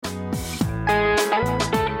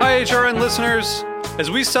HRN listeners.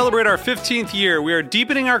 As we celebrate our 15th year, we are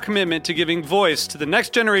deepening our commitment to giving voice to the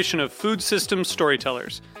next generation of food systems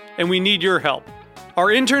storytellers, and we need your help. Our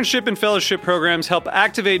internship and fellowship programs help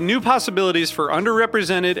activate new possibilities for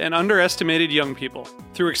underrepresented and underestimated young people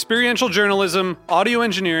through experiential journalism, audio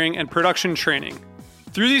engineering, and production training.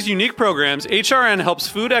 Through these unique programs, HRN helps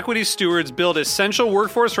food equity stewards build essential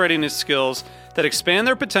workforce readiness skills that expand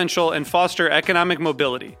their potential and foster economic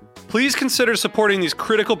mobility. Please consider supporting these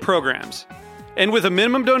critical programs. And with a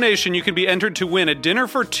minimum donation, you can be entered to win a dinner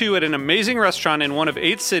for two at an amazing restaurant in one of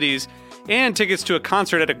 8 cities and tickets to a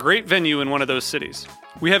concert at a great venue in one of those cities.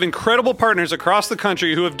 We have incredible partners across the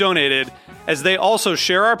country who have donated, as they also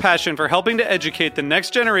share our passion for helping to educate the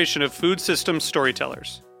next generation of food systems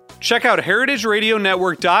storytellers. Check out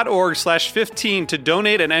heritageradionetwork.org/15 to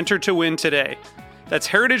donate and enter to win today. That's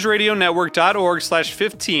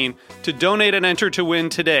heritageradionetwork.org/15 to donate and enter to win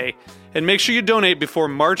today. And make sure you donate before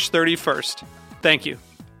March 31st. Thank you.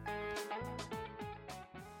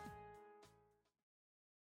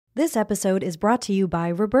 This episode is brought to you by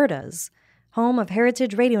Roberta's, home of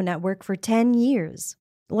Heritage Radio Network for 10 years.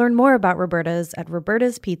 Learn more about Roberta's at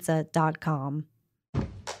robertaspizza.com.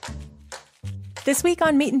 This week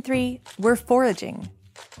on Meat and Three, we're foraging.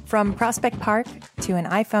 From Prospect Park to an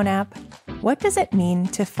iPhone app, what does it mean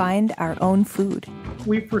to find our own food?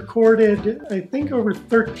 We've recorded, I think, over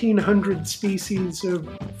 1,300 species of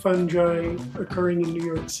fungi occurring in New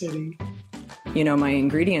York City. You know, my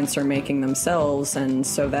ingredients are making themselves, and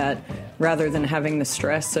so that rather than having the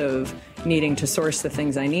stress of needing to source the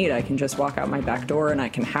things I need, I can just walk out my back door and I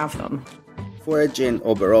can have them. Foraging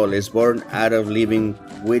overall is born out of living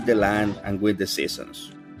with the land and with the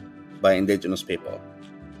seasons by indigenous people.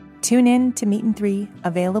 Tune in to Meat and Three,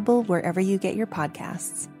 available wherever you get your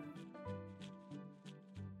podcasts.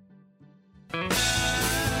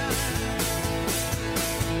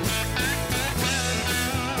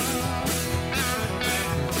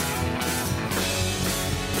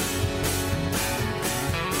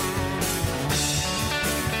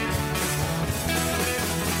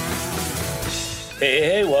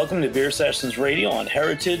 Hey, welcome to Beer Sessions Radio on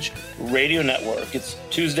Heritage Radio Network. It's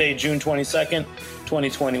Tuesday, June 22nd,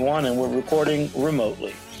 2021, and we're recording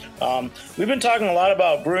remotely. We've been talking a lot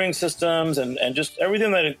about brewing systems and just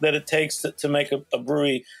everything that it takes to make a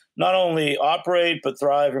brewery not only operate, but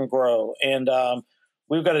thrive and grow. And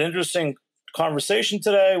we've got an interesting conversation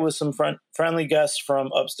today with some friendly guests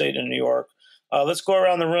from upstate in New York. Let's go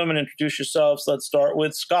around the room and introduce yourselves. Let's start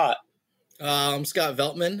with Scott. I'm Scott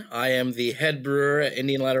Veltman. I am the head brewer at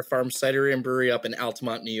Indian Ladder Farm Cidery and Brewery up in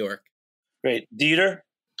Altamont, New York. Great. Dieter?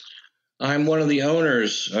 I'm one of the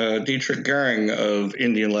owners, Dietrich Goering of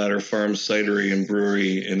Indian Ladder Farm Cidery and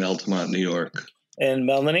Brewery in Altamont, New York. And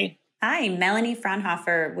Melanie? Hi, Melanie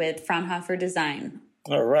Fronhofer with Fronhofer Design.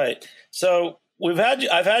 All right. So I've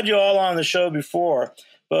had you all on the show before,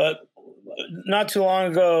 but not too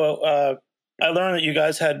long ago, I learned that you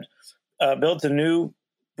guys had built a new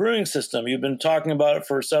brewing system. You've been talking about it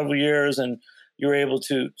for several years, and you were able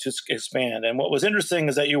to expand. And what was interesting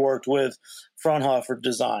is that you worked with Fronhofer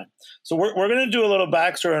Design. So we're going to do a little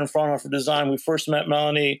backstory on Fronhofer Design. We first met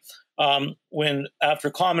Melanie when after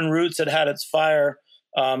Common Roots had its fire,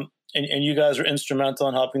 and you guys were instrumental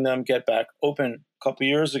in helping them get back open a couple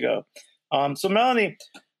years ago. So Melanie,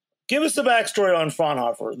 give us the backstory on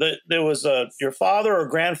Fronhofer. There was your father or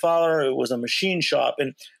grandfather. It was a machine shop.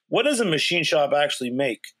 And what does a machine shop actually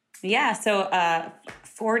make? Yeah, so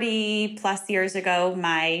 40 plus years ago,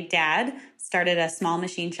 my dad started a small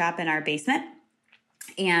machine shop in our basement,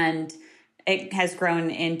 and it has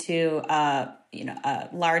grown into a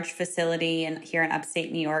large facility here in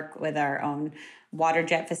upstate New York with our own water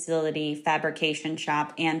jet facility, fabrication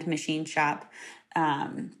shop, and machine shop.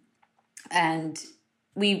 And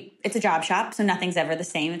it's a job shop, so nothing's ever the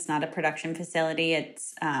same. It's not a production facility.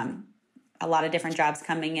 It's a lot of different jobs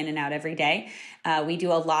coming in and out every day. We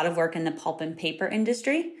do a lot of work in the pulp and paper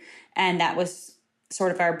industry, and that was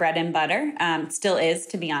sort of our bread and butter. Still is,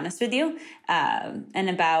 to be honest with you. And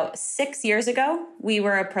about 6 years ago, we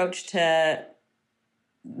were approached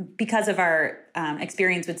because of our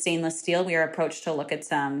experience with stainless steel, we were approached to look at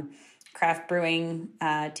some craft brewing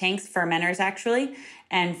tanks, fermenters actually.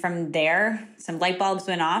 And from there, some light bulbs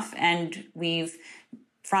went off, and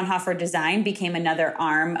Fronhofer Design became another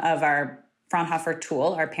arm of our Fronhofer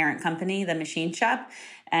Tool, our parent company, the machine shop.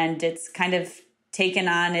 And it's kind of taken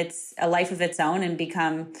on a life of its own and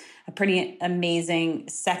become a pretty amazing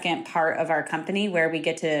second part of our company, where we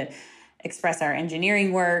get to express our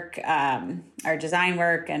engineering work, our design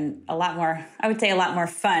work, and a lot more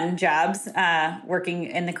fun jobs working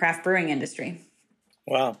in the craft brewing industry.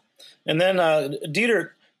 Wow. And then Dieter,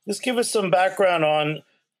 just give us some background on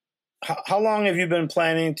how long have you been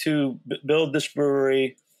planning to build this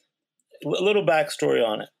brewery? A little backstory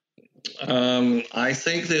on it. I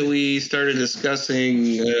think that we started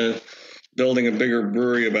discussing building a bigger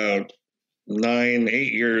brewery about 9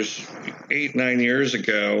 years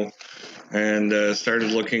ago, and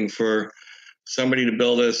started looking for somebody to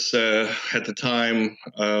build us at the time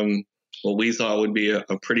what we thought would be a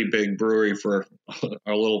pretty big brewery for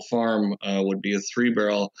our little farm would be a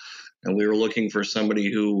 3-barrel, and we were looking for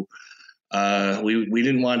somebody who we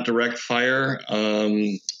didn't want direct fire,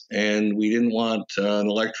 and we didn't want an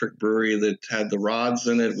electric brewery that had the rods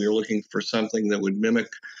in it. We were looking for something that would mimic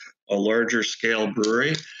a larger scale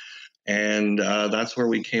brewery, and that's where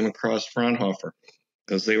we came across Fronhofer,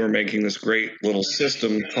 because they were making this great little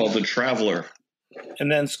system called the Traveler.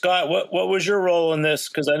 And then Scott, what was your role in this?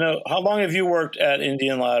 Because I know, how long have you worked at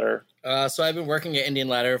Indian Ladder? So I've been working at Indian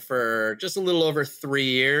Ladder for just a little over 3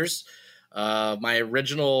 years. My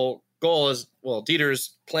original goal is, well,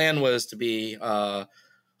 Dieter's plan was to be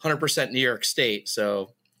 100% New York State.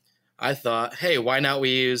 So I thought, hey, why not we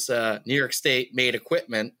use New York State made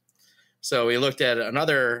equipment? So we looked at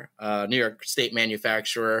another New York State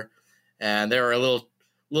manufacturer, and they were a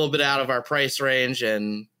little bit out of our price range,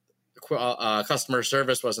 and customer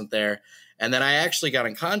service wasn't there. And then I actually got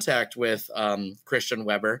in contact with Christian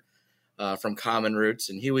Weber from Common Roots,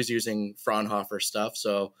 and he was using Fraunhofer stuff.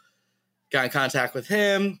 So got in contact with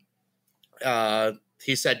him.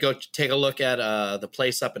 He said, go take a look at the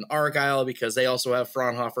place up in Argyle, because they also have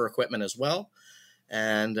Fraunhofer equipment as well.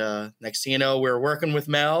 And next thing you know, we're working with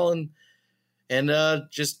Mel and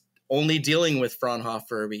just only dealing with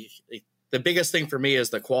Fraunhofer. The biggest thing for me is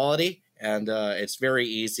the quality, and it's very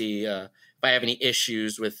easy. If I have any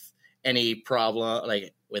issues with any problem,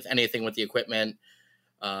 like with anything with the equipment,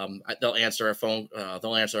 they'll answer a phone.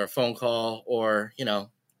 They'll answer a phone call, or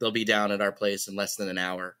they'll be down at our place in less than an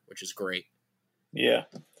hour, which is great. Yeah.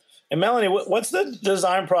 And Melanie, what's the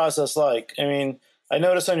design process like? I mean, I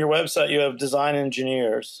noticed on your website you have design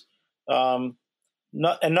engineers.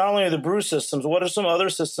 Not only the brew systems, what are some other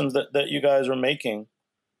systems that you guys are making?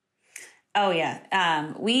 Oh,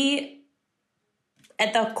 yeah. We,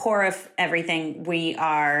 at the core of everything, we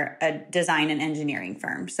are a design and engineering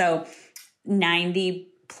firm. So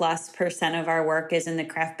 90+% of our work is in the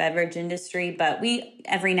craft beverage industry, but we,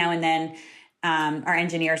 every now and then, our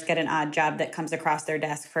engineers get an odd job that comes across their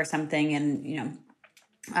desk for something, and,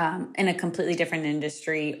 in a completely different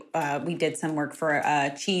industry. We did some work for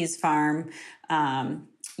a cheese farm,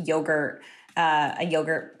 yogurt,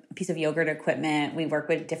 a piece of yogurt equipment. We work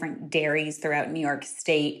with different dairies throughout New York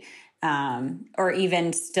State, or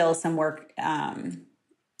even still some work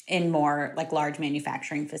in more like large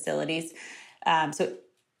manufacturing facilities. So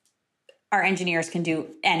our engineers can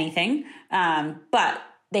do anything, but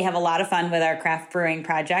they have a lot of fun with our craft brewing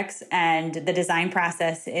projects, and the design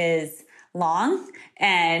process is long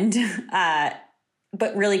and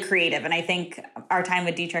but really creative. And I think our time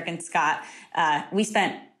with Dietrich and Scott, we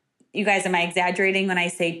spent, you guys, am I exaggerating when I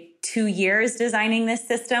say 2 years designing this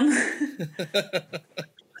system?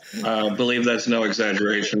 I believe that's no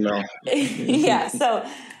exaggeration, no. Yeah, so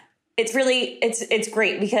it's really, it's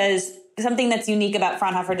great, because something that's unique about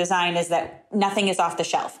Fraunhofer design is that nothing is off the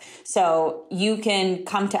shelf. So you can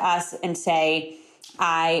come to us and say,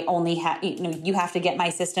 I only have, you have to get my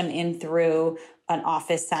system in through a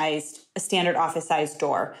standard office-sized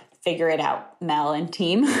door. Figure it out, Mel and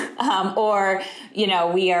team. Or,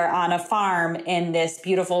 we are on a farm in this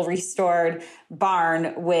beautiful restored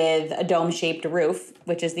barn with a dome-shaped roof,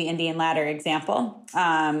 which is the Indian Ladder example.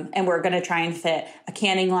 And we're going to try and fit a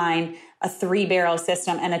canning line, a 3-barrel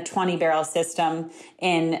system, and a 20-barrel system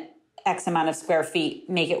in X amount of square feet,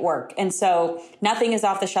 make it work. And so nothing is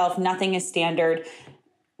off the shelf, nothing is standard.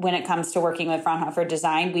 When it comes to working with Fraunhofer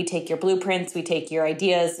design, we take your blueprints, we take your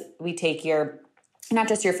ideas, we take your, not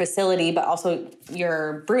just your facility, but also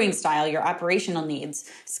your brewing style, your operational needs.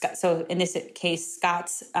 So in this case,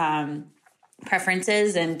 Scott's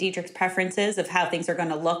preferences and Dietrich's preferences of how things are going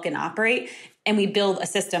to look and operate. And we build a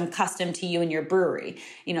system custom to you and your brewery.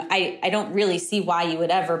 I don't really see why you would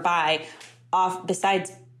ever buy off,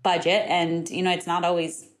 besides budget, and it's not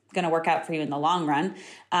always going to work out for you in the long run,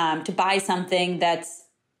 to buy something that's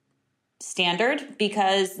standard,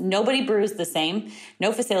 because nobody brews the same,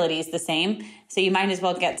 no facility is the same, so you might as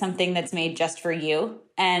well get something that's made just for you.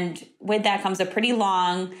 And with that comes a pretty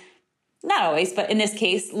long, not always, but in this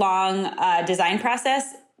case, long design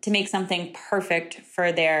process to make something perfect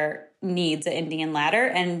for their needs at Indian Ladder.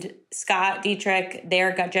 And Scott, Dietrich,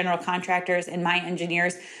 their general contractors, and my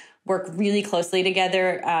engineers work really closely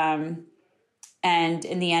together and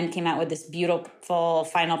in the end came out with this beautiful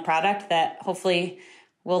final product that hopefully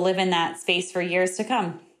will live in that space for years to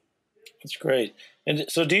come. That's great. And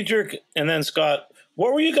so Dietrich and then Scott,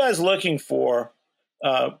 what were you guys looking for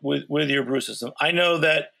with your brew system? I know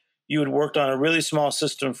that you had worked on a really small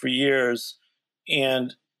system for years,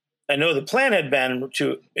 and I know the plan had been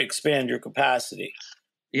to expand your capacity.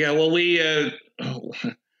 Yeah, well, we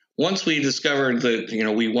once we discovered that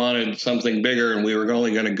we wanted something bigger, and we were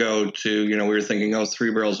only going to go to we were thinking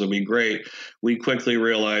 3 barrels would be great. We quickly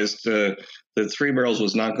realized that 3 barrels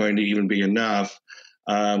was not going to even be enough,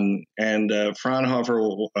 and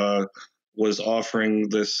Fronhofer was offering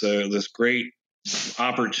this great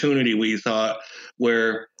opportunity, we thought,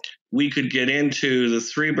 where we could get into the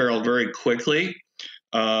 3 barrel very quickly.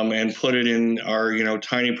 And put it in our,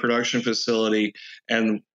 tiny production facility,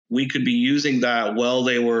 and we could be using that while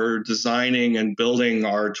they were designing and building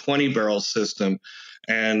our 20 barrel system.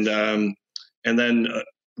 And then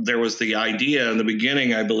there was the idea in the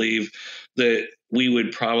beginning, I believe, that we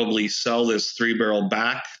would probably sell this 3 barrel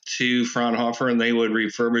back to Fronhofer, and they would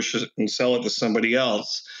refurbish it and sell it to somebody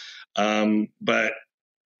else. But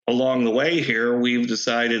along the way here, we've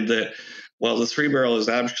decided that, well, the 3 barrel is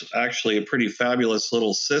actually a pretty fabulous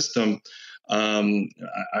little system.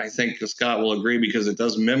 I think Scott will agree, because it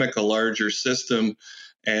does mimic a larger system.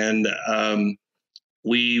 And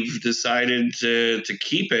we've decided to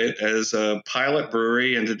keep it as a pilot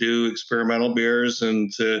brewery and to do experimental beers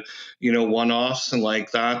and to, one-offs and like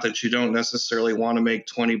that you don't necessarily want to make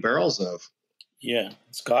 20 barrels of. Yeah.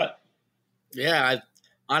 Scott? Yeah,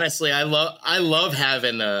 honestly, I love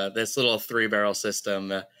having this little 3 barrel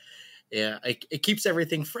system. It keeps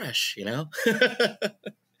everything fresh,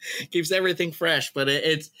 keeps everything fresh. But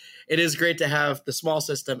it is great to have the small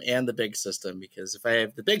system and the big system, because if I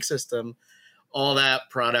have the big system, all that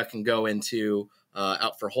product can go into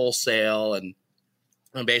out for wholesale and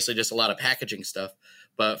basically just a lot of packaging stuff.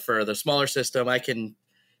 But for the smaller system, I can,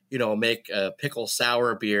 make a pickle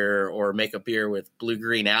sour beer or make a beer with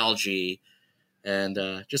blue-green algae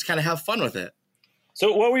and just kind of have fun with it.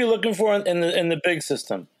 So what were you looking for in the big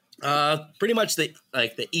system? Pretty much the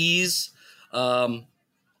ease. So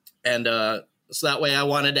that way I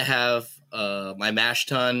wanted to have my mash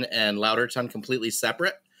tun and lauter tun completely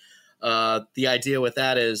separate. The idea with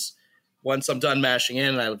that is, once I'm done mashing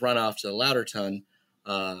in, I would run off to the lauter tun.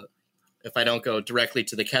 If I don't go directly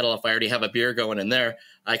to the kettle, if I already have a beer going in there,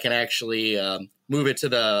 I can actually move it to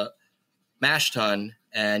the mash tun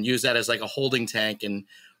and use that as like a holding tank, and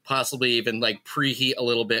possibly even like preheat a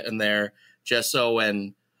little bit in there, just so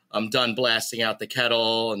when I'm done blasting out the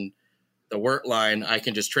kettle and the wort line, I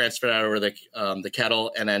can just transfer that over the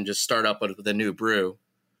kettle and then just start up with the new brew.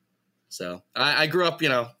 So I grew up,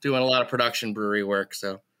 doing a lot of production brewery work.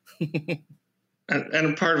 So,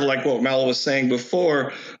 and part of like what Mel was saying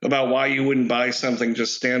before about why you wouldn't buy something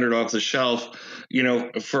just standard off the shelf,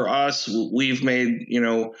 for us, we've made,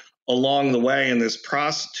 along the way in this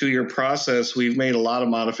 2-year process, we've made a lot of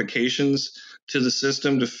modifications to the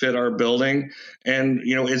system to fit our building. And,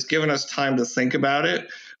 it's given us time to think about it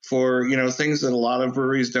for, things that a lot of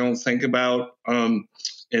breweries don't think about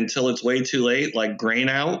until it's way too late, like grain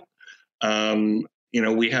out.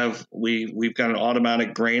 We've got an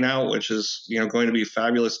automatic grain out, which is, going to be a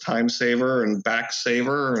fabulous time saver and back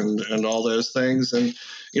saver and all those things. And,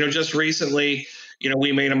 just recently,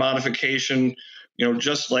 we made a modification,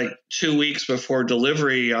 just like 2 weeks before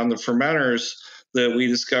delivery on the fermenters that we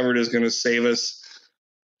discovered is going to save us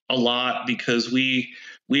a lot, because we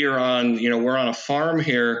are on, we're on a farm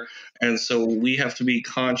here. And so we have to be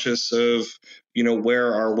conscious of,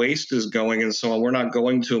 where our waste is going. And so we're not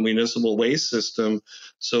going to a municipal waste system.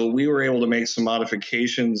 So we were able to make some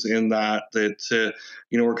modifications in that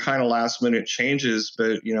were kind of last minute changes,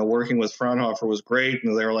 but, working with Fronhofer was great.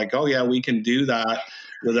 And they were like, oh yeah, we can do that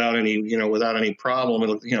without any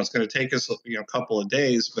problem. It's going to take us, a couple of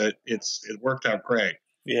days, but it worked out great.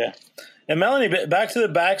 Yeah. And Melanie, back to the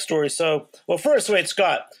backstory. So, well, first, wait,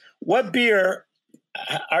 Scott, what beer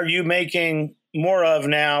are you making more of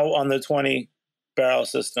now on the 20 barrel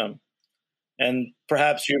system? And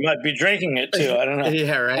perhaps you might be drinking it too. I don't know.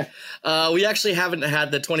 Yeah, right. We actually haven't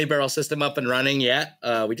had the 20 barrel system up and running yet.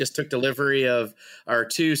 We just took delivery of our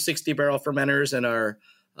 2 60 barrel fermenters and our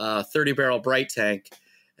 30 barrel bright tank.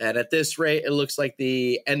 And at this rate, it looks like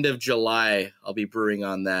the end of July I'll be brewing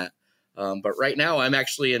on that. But right now I'm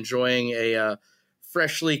actually enjoying a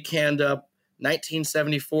freshly canned up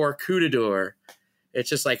 1974 Coup de Jour. It's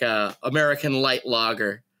just like a American light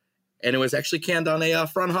lager. And it was actually canned on a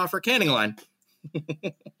Fronhofer canning line.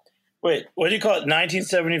 Wait, what do you call it?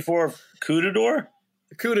 1974 Coup de Jour?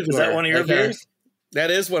 Coup de Jour. Is that one of your beers? That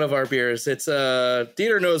is one of our beers. It's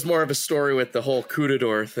Dieter knows more of a story with the whole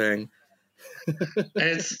Coutador thing.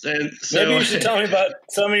 Maybe you should tell me about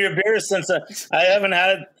some of your beers, since I haven't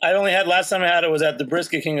had it. I only had, last time I had it was at the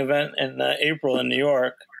Brisket King event in April in New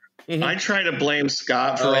York. Mm-hmm. I try to blame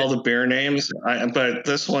Scott for all the beer names, but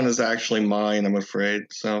this one is actually mine, I'm afraid.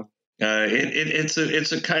 So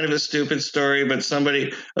it's a kind of a stupid story, but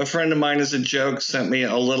a friend of mine, as a joke, sent me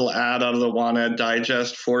a little ad out of the Wanted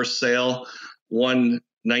Digest for sale. One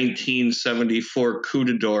 1974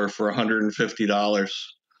 Coutador for $150.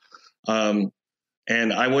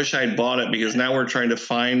 And I wish I'd bought it, because now we're trying to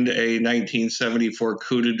find a 1974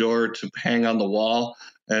 Coutador to hang on the wall.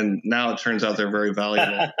 And now it turns out they're very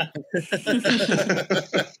valuable.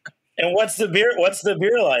 And what's the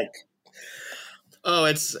beer like? Oh,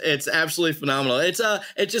 it's absolutely phenomenal.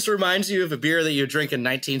 It just reminds you of a beer that you drink in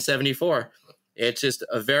 1974. It's just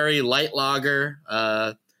a very light lager.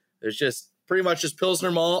 There's just pretty much just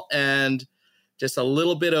Pilsner malt and just a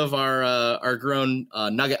little bit of our grown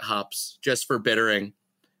nugget hops just for bittering.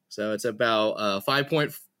 So it's about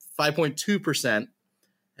 5.2%.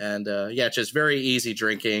 And it's just very easy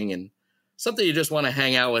drinking and something you just want to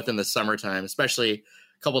hang out with in the summertime, especially a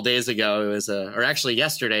couple days ago. It was, or actually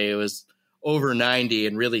yesterday, it was over 90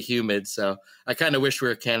 and really humid. So I kind of wish we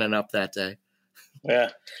were canning up that day. Yeah.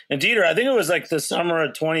 And Dieter, I think it was like the summer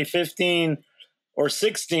of 2015 or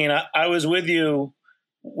 16. I was with you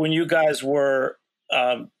when you guys were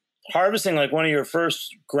harvesting like one of your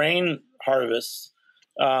first grain harvests.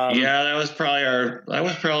 That was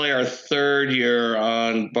probably our third year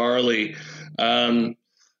on barley.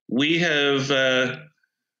 We have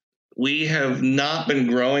not been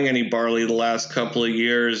growing any barley the last couple of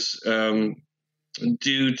years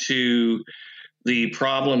due to the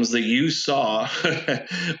problems that you saw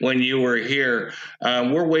when you were here.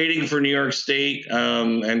 We're waiting for New York State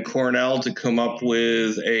and Cornell to come up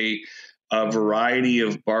with a variety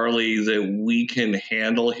of barley that we can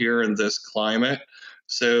handle here in this climate.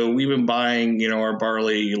 So we've been buying, our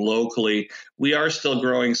barley locally. We are still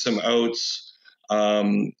growing some oats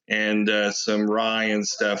and some rye and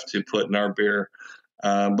stuff to put in our beer.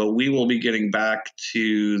 But we will be getting back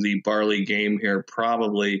to the barley game here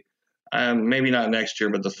probably, maybe not next year,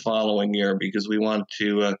 but the following year, because we want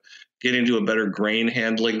to get into a better grain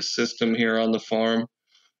handling system here on the farm.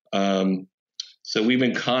 So we've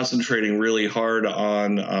been concentrating really hard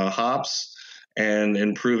on hops and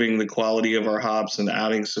improving the quality of our hops and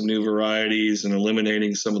adding some new varieties and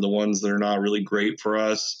eliminating some of the ones that are not really great for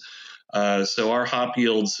us. So our hop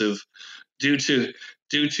yields have, due to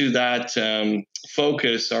that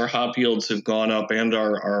focus, our hop yields have gone up, and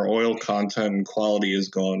our oil content and quality has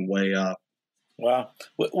gone way up. Wow.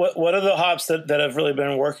 What are the hops that have really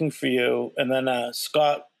been working for you? And then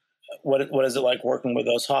Scott, what is it like working with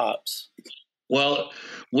those hops? Well,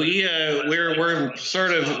 we're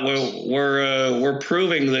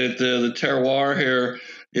proving that the terroir here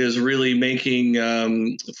is really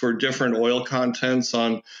making for different oil contents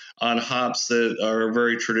on hops that are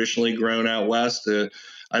very traditionally grown out west. I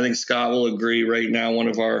think Scott will agree. Right now, one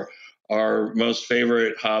of our most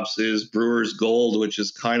favorite hops is Brewer's Gold, which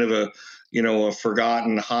is kind of a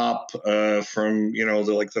forgotten hop from the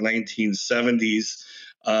 1970s.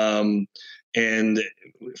 And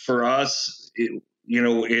for us, it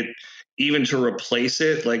even to replace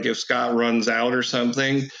it, like if Scott runs out or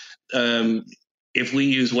something, if we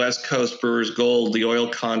use West Coast Brewers Gold, the oil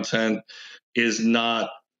content is not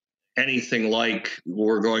anything like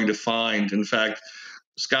we're going to find. In fact,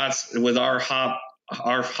 Scott's with our hop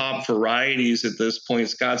varieties at this point,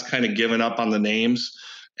 Scott's kind of given up on the names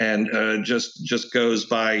and just goes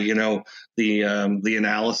by the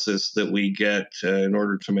analysis that we get in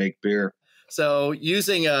order to make beer. So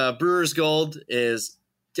using Brewer's Gold is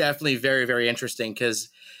definitely very, very interesting because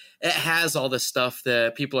it has all the stuff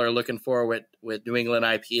that people are looking for with New England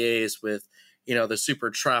IPAs, with the super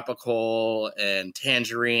tropical and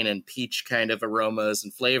tangerine and peach kind of aromas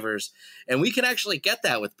and flavors. And we can actually get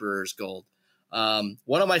that with Brewer's Gold.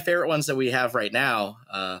 One of my favorite ones that we have right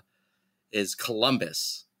now is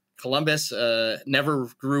Columbus. Columbus never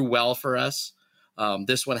grew well for us.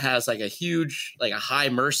 This one has like a high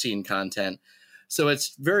myrcene content. So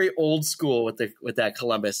it's very old school with that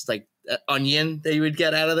Columbus, like onion that you would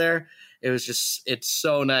get out of there. It's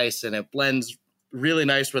so nice, and it blends really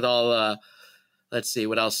nice with all, let's see,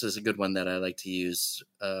 what else is a good one that I like to use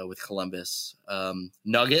with Columbus?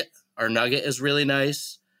 Nugget. Our Nugget is really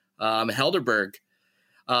nice. Helderberg.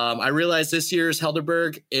 I realize this year's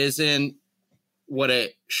Helderberg isn't what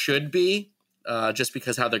it should be, just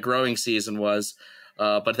because how the growing season was.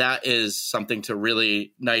 But that is something to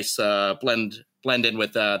really nice blend in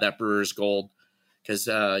with that Brewer's Gold, because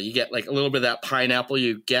you get like a little bit of that pineapple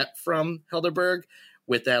you get from Helderberg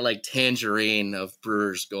with that like tangerine of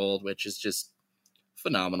Brewer's Gold, which is just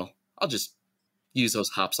phenomenal. I'll just use those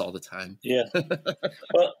hops all the time. Yeah.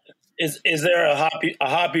 Well, is there a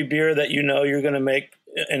hoppy beer that you know you're going to make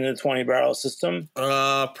in the 20 barrel system?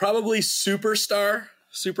 Probably Superstar.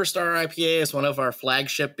 Superstar IPA is one of our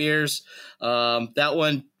flagship beers. That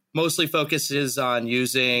one mostly focuses on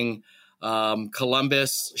using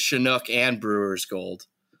Columbus, Chinook, and Brewer's Gold.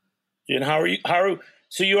 And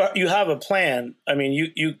so you have a plan. I mean,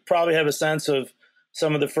 you probably have a sense of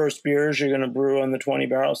some of the first beers you're going to brew on the 20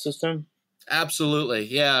 barrel system. Absolutely.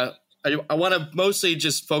 Yeah. I want to mostly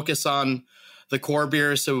just focus on the core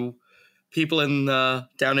beers so people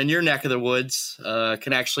down in your neck of the woods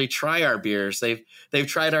can actually try our beers. They've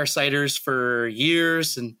tried our ciders for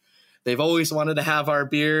years, and they've always wanted to have our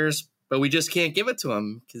beers, but we just can't give it to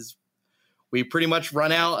them because we pretty much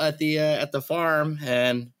run out at the farm,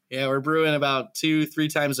 and we're brewing about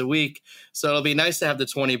 2-3 times a week. So it'll be nice to have the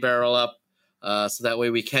 20 barrel up, so that way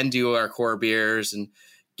we can do our core beers and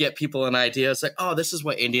get people an idea. It's like, oh, this is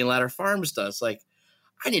what Indian Ladder Farms does. Like,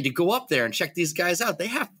 I need to go up there and check these guys out. They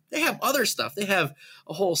have other stuff. They have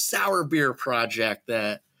a whole sour beer project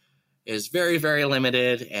that is very, very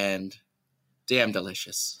limited and damn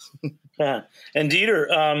delicious. Yeah. And Dieter,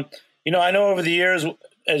 I know over the years,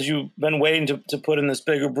 as you've been waiting to put in this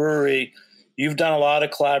bigger brewery, you've done a lot of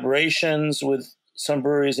collaborations with some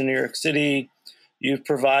breweries in New York City. You've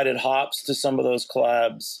provided hops to some of those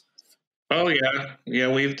collabs. Oh yeah,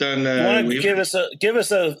 we've done. You want to give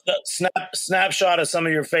us a snapshot of some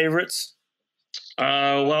of your favorites?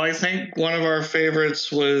 Well, I think one of our favorites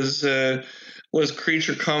was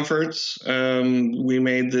Creature Comforts. We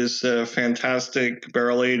made this fantastic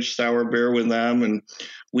barrel aged sour beer with them, and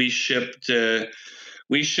we shipped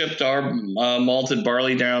our malted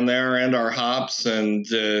barley down there and our hops, and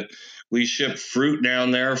we shipped fruit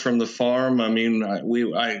down there from the farm. I mean,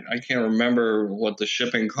 I can't remember what the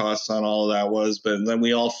shipping costs on all of that was, but then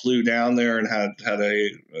we all flew down there and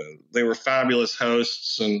they were fabulous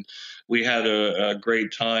hosts, and we had a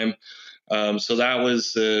great time. So that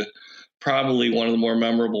was probably one of the more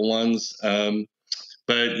memorable ones. But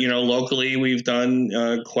locally we've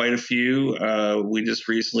done quite a few. We just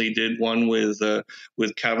recently did one with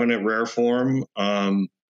Kevin at Rare Form.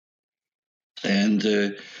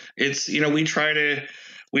 And it's we try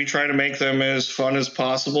to make them as fun as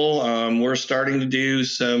possible. We're starting to do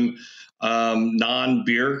some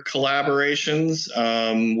non-beer collaborations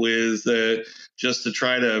with just to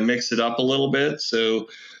try to mix it up a little bit. So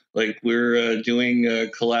like we're doing a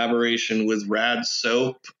collaboration with Rad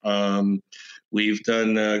Soap. We've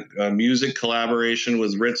done a music collaboration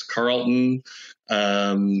with Ritz Carlton.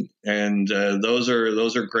 And those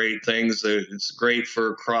are great things. It's great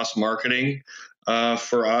for cross marketing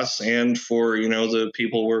for us and for the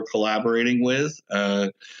people we're collaborating with.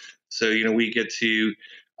 So we get to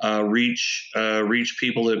reach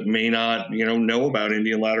people that may not know about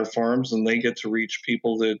Indian Ladder Farms, and they get to reach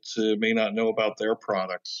people that may not know about their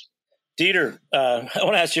products. Dieter, I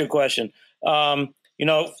want to ask you a question.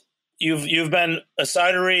 You've been a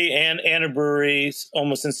cidery and a brewery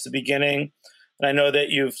almost since the beginning. And I know that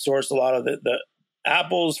you've sourced a lot of the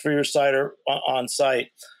apples for your cider on site.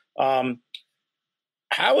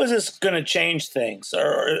 How is this going to change things?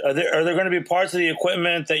 Are there going to be parts of the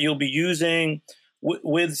equipment that you'll be using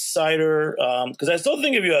with cider? Because I still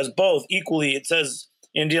think of you as both equally. It says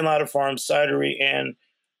Indian Ladder Farms cidery and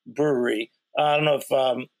brewery. I don't know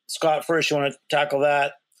if Scott, first you want to tackle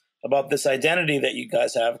that about this identity that you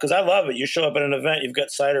guys have, because I love it. You show up at an event, you've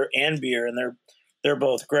got cider and beer, and they're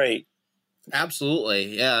both great.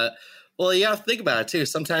 Absolutely. Yeah. Well, you have to think about it too.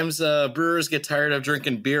 Sometimes brewers get tired of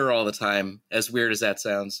drinking beer all the time, as weird as that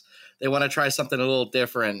sounds. They want to try something a little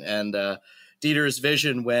different. And Dieter's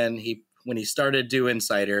vision when he started doing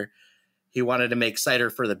cider, he wanted to make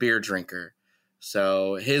cider for the beer drinker.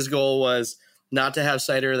 So his goal was not to have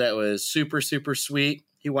cider that was super, super sweet.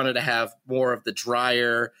 He wanted to have more of the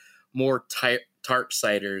drier, more tart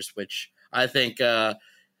ciders, which I think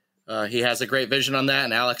he has a great vision on that,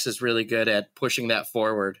 and Alex is really good at pushing that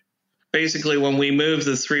forward. Basically, when we moved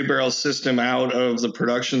the 3-barrel system out of the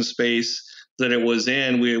production space that it was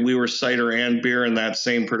in, we were cider and beer in that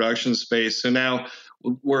same production space. So now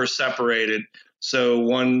we're separated. So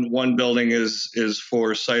one building is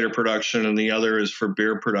for cider production, and the other is for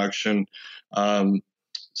beer production.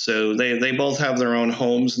 So they both have their own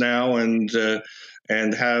homes now, and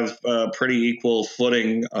have pretty equal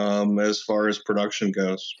footing as far as production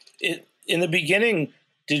goes. In the beginning,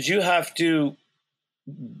 did you have to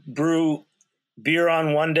brew beer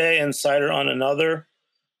on one day and cider on another?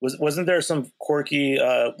 Wasn't there some quirky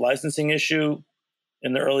licensing issue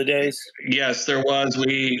in the early days? Yes, there was.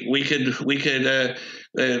 We could.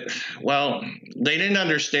 Well, they didn't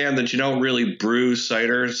understand that you don't really brew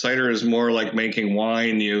cider. Cider is more like making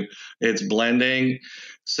wine. It's blending.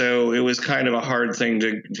 So it was kind of a hard thing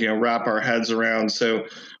to wrap our heads around. So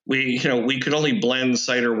we could only blend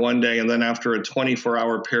cider one day, and then after a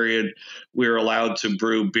 24-hour period, we were allowed to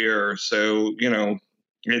brew beer. So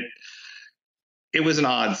it was an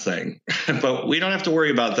odd thing, but we don't have to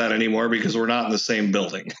worry about that anymore because we're not in the same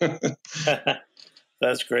building.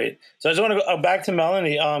 That's great. So I just want to go back to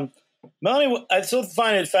Melanie. Melanie, I still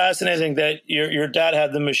find it fascinating that your dad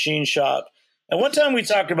had the machine shop. And one time we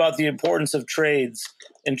talked about the importance of trades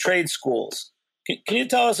and trade schools. Can you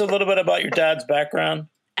tell us a little bit about your dad's background?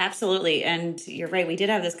 Absolutely. And you're right. We did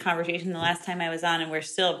have this conversation the last time I was on, and we're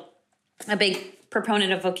still a big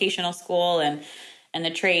proponent of vocational school and the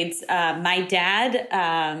trades. My dad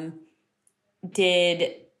does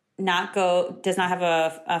not have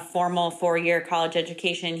a formal 4-year college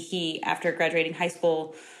education. He, after graduating high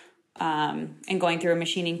school and going through a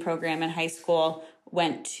machining program in high school,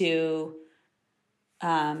 went to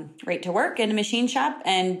right to work in a machine shop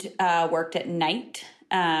and worked at night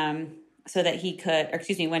so that he could,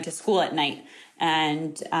 went to school at night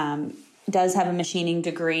and does have a machining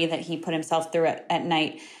degree that he put himself through at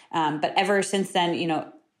night. But ever since then,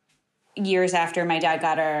 years after my dad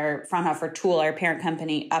got our Fronhofer tool, our parent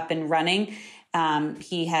company, up and running,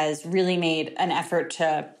 he has really made an effort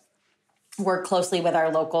to work closely with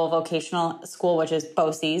our local vocational school, which is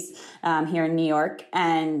BOCES here in New York,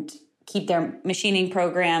 and keep their machining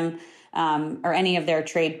program or any of their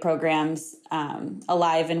trade programs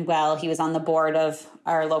alive and well. He was on the board of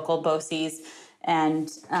our local BOCES,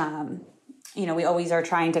 and we always are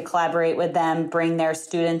trying to collaborate with them, bring their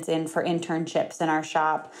students in for internships in our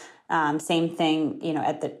shop. Same thing,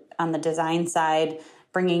 on the design side,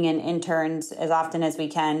 bringing in interns as often as we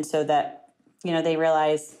can so that, they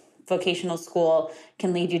realize vocational school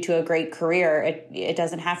can lead you to a great career. It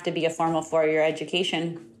doesn't have to be a formal 4-year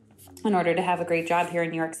education in order to have a great job here in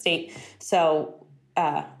New York State. So,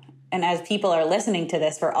 and as people are listening to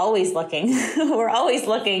this, we're always looking,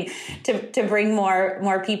 to bring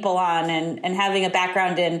more people on and having a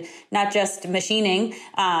background in not just machining,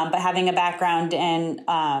 but having a background in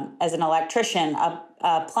as an electrician,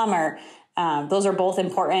 a plumber. Those are both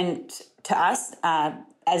important to us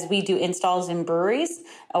as we do installs in breweries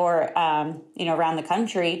or around the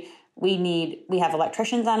country. We have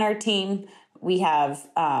electricians on our team. We have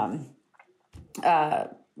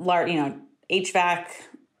HVAC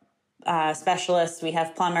specialists. We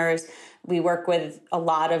have plumbers. We work with a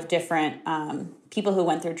lot of different people who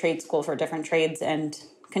went through trade school for different trades and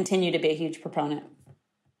continue to be a huge proponent.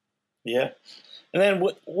 Yeah. And then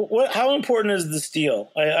how important is the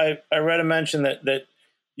steel? I read a mention that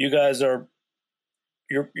you guys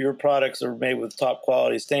your products are made with top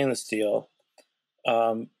quality stainless steel.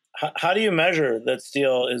 How do you measure that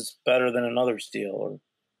steel is better than another steel?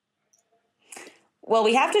 Well,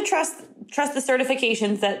 we have to trust the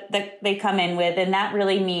certifications that they come in with, and that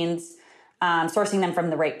really means sourcing them from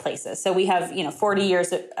the right places. So we have 40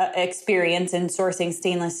 years of experience in sourcing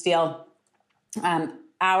stainless steel.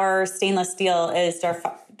 Our stainless steel is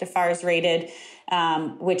DFARS rated,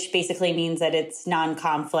 which basically means that it's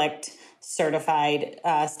non-conflict certified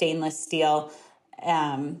stainless steel.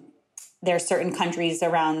 There are certain countries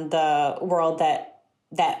around the world that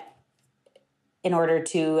in order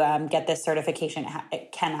to get this certification,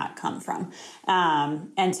 it cannot come from.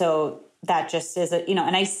 And so that just is a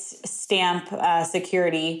nice stamp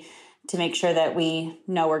security to make sure that we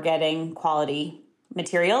know we're getting quality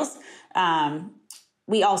materials.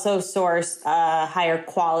 We also source higher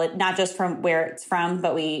quality, not just from where it's from,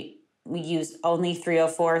 but we use only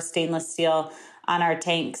 304 stainless steel on our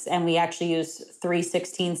tanks, and we actually use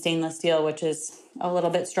 316 stainless steel, which is a little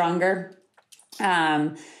bit stronger.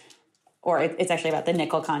 Or it's actually about the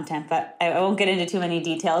nickel content, but I won't get into too many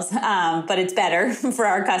details. But it's better for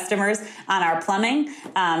our customers on our plumbing,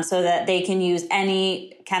 so that they can use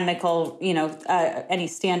any chemical, any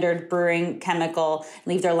standard brewing chemical,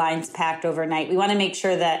 leave their lines packed overnight. We want to make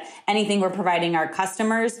sure that anything we're providing our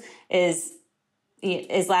customers is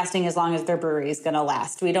lasting as long as their brewery is going to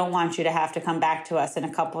last. We don't want you to have to come back to us in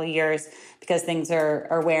a couple of years because things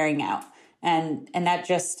are wearing out. And that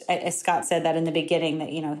just, as Scott said that in the beginning, that,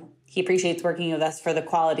 he appreciates working with us for the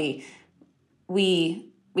quality.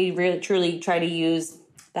 We really truly try to use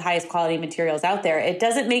the highest quality materials out there. It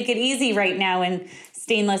doesn't make it easy right now when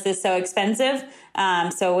stainless is so expensive.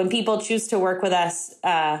 So when people choose to work with us,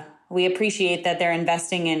 we appreciate that they're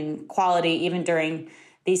investing in quality even during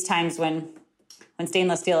these times when when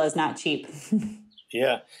stainless steel is not cheap.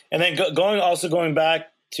 Yeah. And then going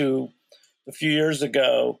back to a few years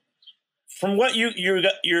ago, from what your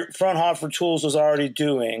Fronhofer Tools was already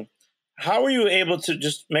doing, how were you able to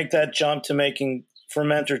just make that jump to making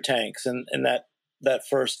fermenter tanks and that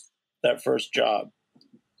first job?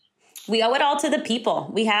 We owe it all to the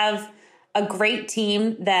people. We have a great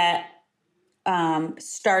team that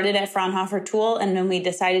started at Fronhofer Tool, and then we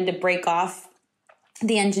decided to break off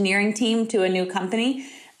the engineering team to a new company.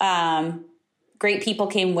 Great people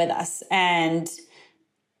came with us, and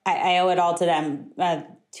I owe it all to them.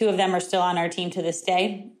 Two of them are still on our team to this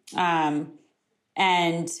day.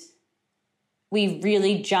 And we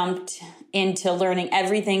really jumped into learning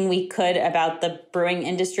everything we could about the brewing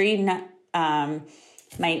industry.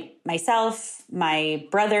 Myself, my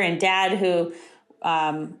brother and dad, who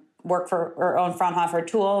work for or own Fronhofer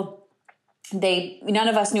Tool, none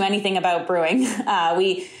of us knew anything about brewing.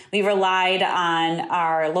 We relied on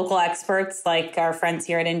our local experts, like our friends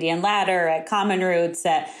here at Indian Ladder, at Common Roots,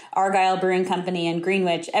 at Argyle Brewing Company in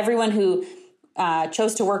Greenwich. Everyone who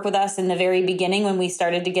chose to work with us in the very beginning when we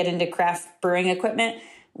started to get into craft brewing equipment,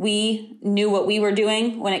 we knew what we were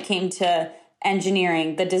doing when it came to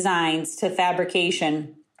engineering, the designs, to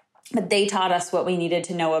fabrication. But they taught us what we needed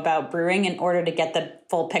to know about brewing in order to get the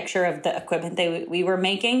full picture of the equipment we were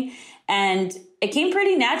making. And it came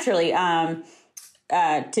pretty naturally to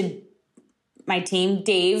my team,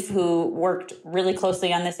 Dave, who worked really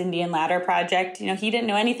closely on this Indian Ladder project. He didn't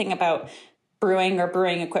know anything about brewing or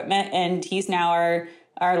brewing equipment, and he's now our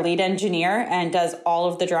lead engineer and does all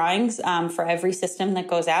of the drawings for every system that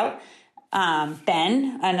goes out.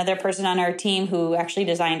 Ben, another person on our team who actually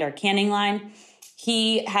designed our canning line,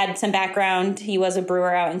 he had some background. He was a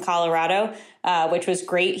brewer out in Colorado, which was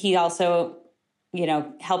great. He also,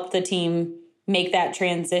 helped the team make that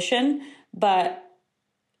transition. But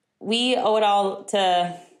we owe it all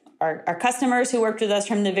to our customers who worked with us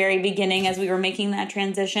from the very beginning as we were making that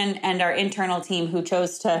transition, and our internal team who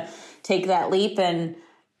chose to take that leap and,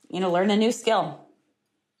 learn a new skill.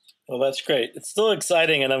 Well, that's great. It's still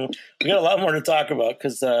exciting, and we got a lot more to talk about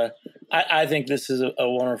because I think this is a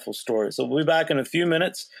wonderful story. So we'll be back in a few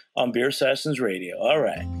minutes on Beer Sessions Radio. All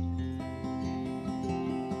right.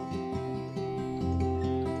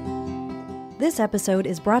 This episode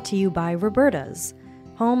is brought to you by Roberta's,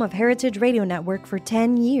 home of Heritage Radio Network for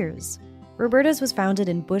 10 years. Roberta's was founded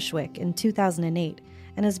in Bushwick in 2008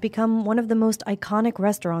 and has become one of the most iconic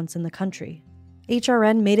restaurants in the country.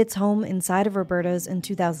 HRN made its home inside of Roberta's in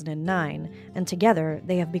 2009, and together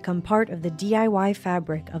they have become part of the DIY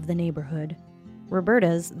fabric of the neighborhood.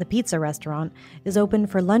 Roberta's, the pizza restaurant, is open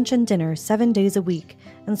for lunch and dinner 7 days a week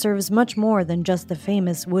and serves much more than just the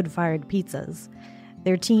famous wood-fired pizzas.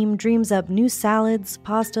 Their team dreams up new salads,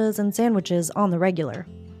 pastas, and sandwiches on the regular.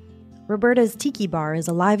 Roberta's Tiki Bar is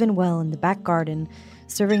alive and well in the back garden,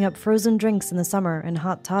 serving up frozen drinks in the summer and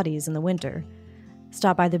hot toddies in the winter.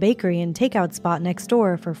 Stop by the bakery and takeout spot next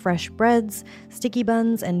door for fresh breads, sticky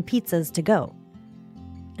buns, and pizzas to go.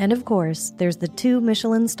 And of course, there's the 2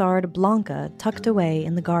 Michelin-starred Blanca tucked away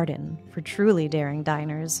in the garden for truly daring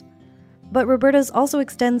diners. But Roberta's also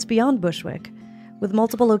extends beyond Bushwick, with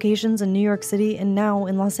multiple locations in New York City and now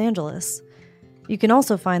in Los Angeles. You can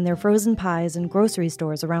also find their frozen pies in grocery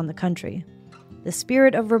stores around the country. The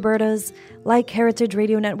spirit of Roberta's, like Heritage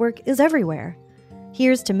Radio Network, is everywhere.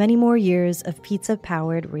 Here's to many more years of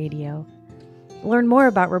pizza-powered radio. Learn more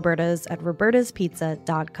about Roberta's at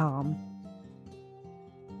robertaspizza.com.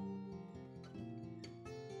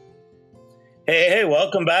 Hey,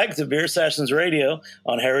 welcome back to Beer Sessions Radio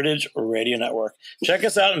on Heritage Radio Network. Check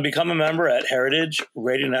us out and become a member at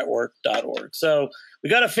heritageradionetwork.org. So we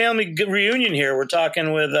got a family reunion here. We're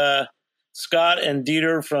talking with Scott and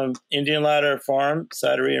Dieter from Indian Ladder Farm,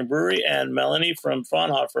 Cidery and Brewery, and Melanie from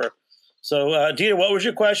Fronhofer. So, Dieter, what was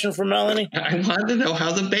your question for Melanie? I wanted to know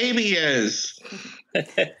how the baby is.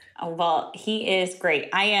 Well, he is great.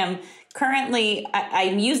 I am currently,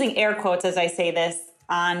 I'm using air quotes as I say this,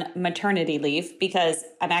 on maternity leave because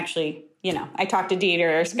I'm actually, I talk to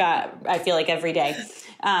Dieter or Scott, I feel like every day,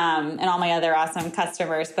 and all my other awesome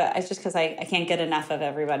customers, but it's just because I can't get enough of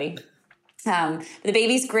everybody. The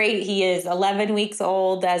baby's great. He is 11 weeks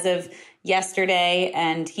old as of yesterday,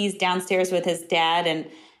 and he's downstairs with his dad, and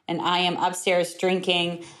I am upstairs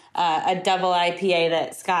drinking a double IPA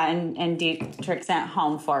that Scott and Dietrich sent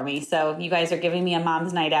home for me. So you guys are giving me a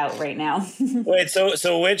mom's night out right now. Wait,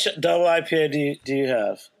 so which double IPA do you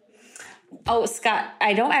have? Oh, Scott,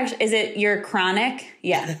 I don't actually. Is it your chronic?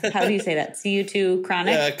 Yeah. How do you say that? CU2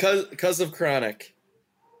 chronic? Yeah, cause of chronic.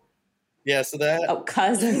 Yeah, so that. Oh,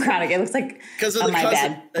 cause of chronic. It looks like. Because of my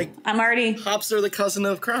cousin, bad. I'm already. Hops are the cousin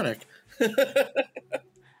of chronic.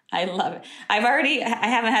 I love it. I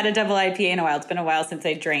haven't had a double IPA in a while. It's been a while since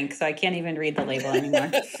I drank, so I can't even read the label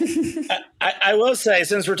anymore. I will say,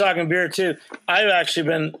 since we're talking beer too, I've actually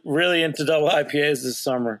been really into double IPAs this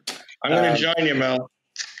summer. I'm going to join you, Mel.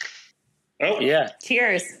 Oh, yeah.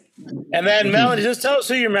 Cheers. And then, Melanie, just tell us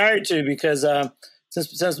who you're married to, because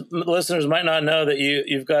since listeners might not know that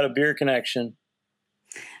you've got a beer connection.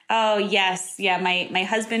 Oh, yes. Yeah, my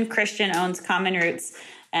husband, Christian, owns Common Roots,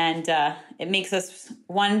 and it makes us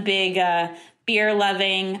one big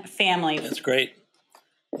beer-loving family. That's great.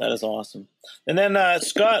 That is awesome. And then,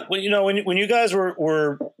 Scott, when you guys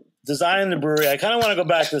were designing the brewery, I kind of want to go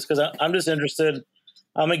back to this because I'm just interested.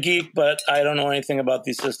 I'm a geek, but I don't know anything about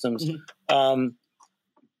these systems. Mm-hmm.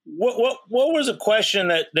 What was a question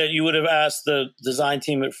that you would have asked the design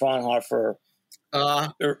team at Fronhofer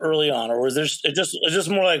early on, or was there just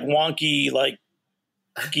more like wonky, like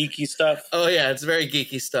geeky stuff? Oh yeah, it's very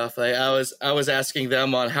geeky stuff. I was asking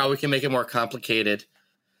them on how we can make it more complicated,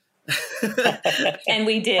 and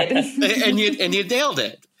we did, and you nailed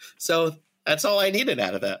it. So that's all I needed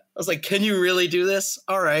out of that. I was like, "Can you really do this?"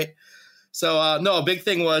 All right. So no, a big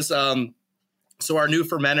thing was so our new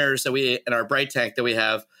fermenters that we in our bright tank that we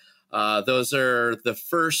have, those are the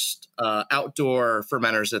first outdoor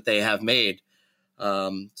fermenters that they have made.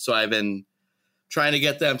 So I've been trying to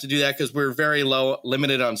get them to do that because we're very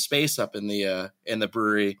limited on space up in the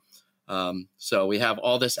brewery. So we have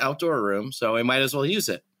all this outdoor room, so we might as well use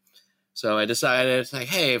it. So I decided, like,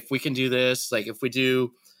 hey, if we can do this, like if we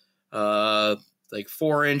do like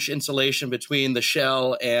 4-inch insulation between the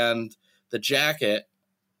shell and the jacket,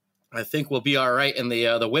 I think we'll be all right in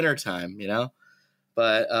the winter time,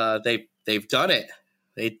 But they've done it.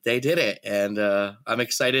 They did it, and I'm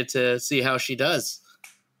excited to see how she does.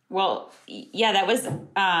 Well, yeah, that was.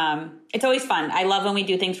 It's always fun. I love when we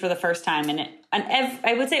do things for the first time, and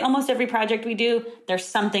I would say almost every project we do, there's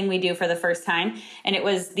something we do for the first time, and it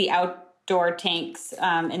was the outdoor tanks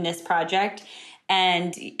in this project,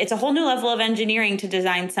 and it's a whole new level of engineering to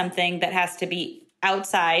design something that has to be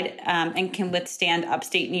outside and can withstand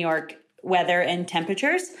upstate New York weather and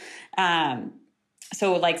temperatures.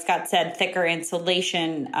 So like Scott said, thicker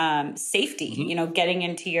insulation, safety, Mm-hmm. Getting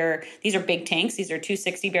into these are big tanks. These are 2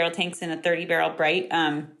 60-barrel tanks and a 30-barrel bright.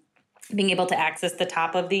 Being able to access the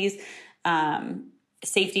top of these,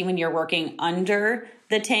 safety when you're working under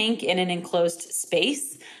the tank in an enclosed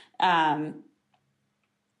space.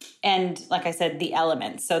 And like I said, the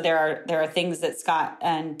elements. So there are things that Scott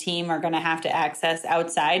and team are going to have to access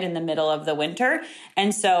outside in the middle of the winter.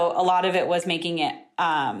 And so a lot of it was making it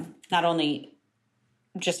not only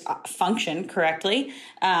just function correctly,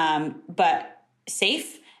 but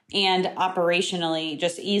safe and operationally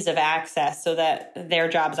just ease of access so that their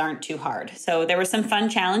jobs aren't too hard. So there were some fun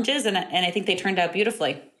challenges, and I think they turned out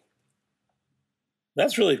beautifully.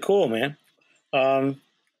 That's really cool, man.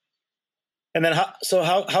 And then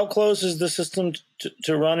how close is the system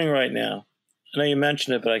to running right now? I know you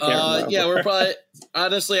mentioned it, but I can't remember. Yeah, we're probably,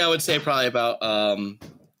 honestly, I would say probably about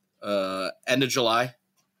end of July,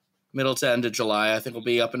 middle to end of July. I think we'll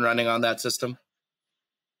be up and running on that system.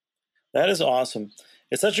 That is awesome.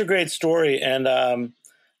 It's such a great story. And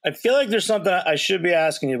I feel like there's something I should be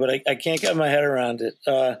asking you, but I can't get my head around it.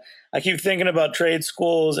 I keep thinking about trade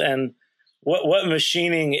schools and what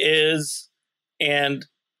machining is and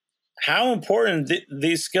how important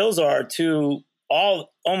these skills are to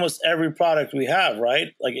almost every product we have, right?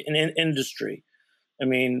 Like in industry. I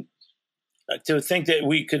mean, to think that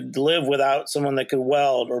we could live without someone that could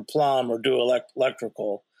weld or plumb or do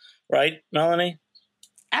electrical, right, Melanie?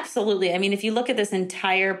 Absolutely. I mean, if you look at this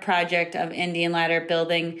entire project of Indian Ladder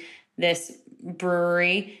building this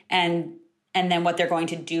brewery and then what they're going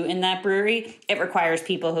to do in that brewery, it requires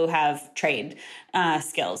people who have trade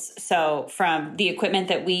skills. So from the equipment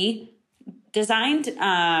that we designed,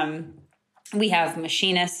 we have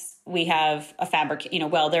machinists, we have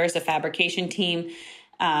welders, a fabrication team.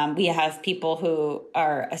 We have people who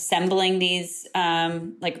are assembling these,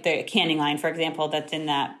 like the canning line, for example, that's in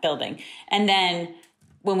that building. And then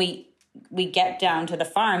when we get down to the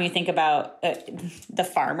farm, you think about the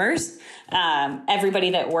farmers,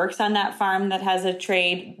 everybody that works on that farm that has a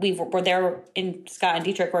trade. We're there in Scott and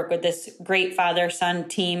Dietrich work with this great father-son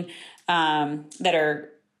team that are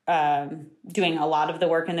doing a lot of the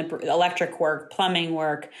work in the electric work, plumbing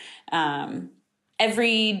work,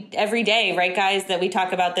 every day, right, guys, that we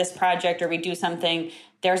talk about this project or we do something,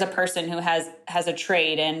 there's a person who has a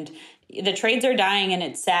trade, and the trades are dying, and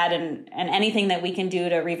it's sad, and anything that we can do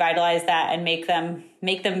to revitalize that and make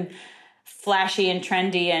them flashy and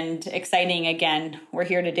trendy and exciting again, we're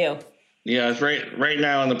here to do. Yeah, right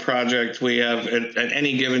now in the project, we have at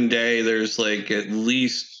any given day, there's like at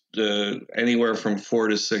least anywhere from 4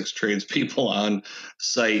 to 6 tradespeople on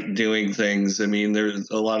site doing things. I mean,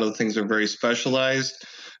 there's a lot of the things are very specialized.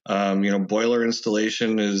 Boiler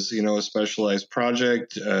installation is, a specialized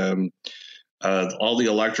project. All the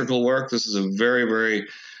electrical work. This is a very, very,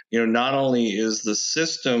 not only is the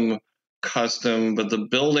system custom, but the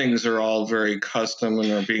buildings are all very custom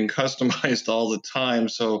and are being customized all the time.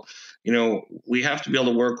 So, we have to be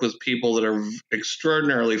able to work with people that are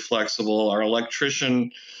extraordinarily flexible. Our electrician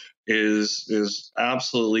is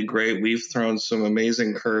absolutely great. We've thrown some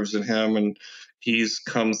amazing curves at him, and he's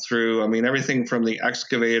come through. I mean, everything from the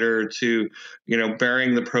excavator to,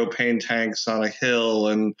 burying the propane tanks on a hill,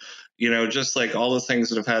 and just like all the things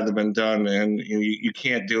that have had to been done, and you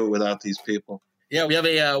can't do it without these people. Yeah, we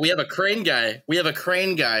have a crane guy. We have a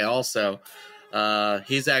crane guy also.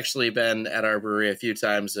 He's actually been at our brewery a few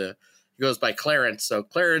times. He goes by Clarence, so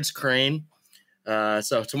Clarence Crane.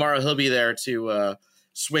 So tomorrow he'll be there to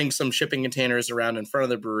swing some shipping containers around in front of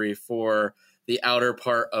the brewery for the outer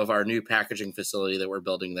part of our new packaging facility that we're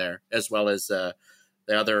building there, as well as the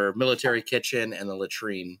other military kitchen and the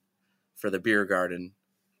latrine for the beer garden.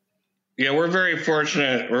 Yeah, we're very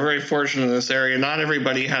fortunate. We're very fortunate in this area. Not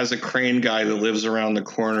everybody has a crane guy that lives around the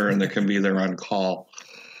corner and that can be there on call.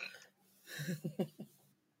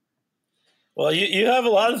 Well, you have a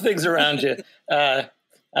lot of things around you. I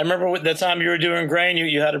remember the time you were doing grain,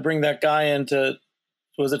 you had to bring that guy in to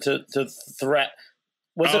threat.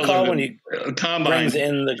 What's it called when you combine brings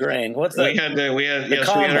in the grain? What's that? Combine. We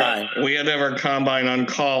had to have our combine on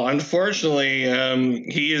call. Unfortunately,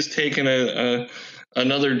 he has taken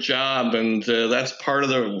another job, and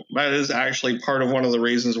that is actually part of one of the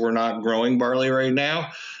reasons we're not growing barley right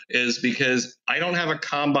now, is because I don't have a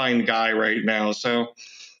combine guy right now. So,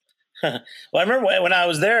 well, I remember when I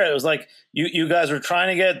was there, it was like you guys were trying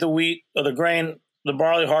to get the wheat or the grain, the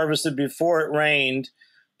barley harvested before it rained,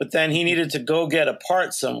 but then he needed to go get a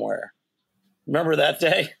part somewhere. Remember that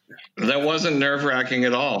day? That wasn't nerve-wracking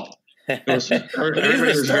at all. These are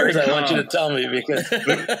the stories I want you to tell me, because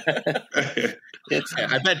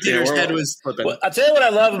I bet Dieter's head was flipping. Well, I'll tell you what I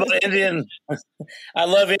love about Indian. I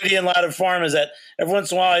love Indian Ladder Farm is that every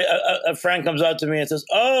once in a while a friend comes up to me and says,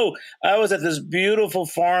 "Oh, I was at this beautiful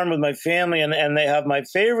farm with my family, and they have my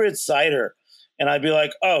favorite cider." And I'd be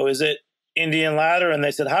like, "Oh, is it Indian Ladder?" And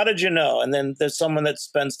they said, "How did you know?" And then there's someone that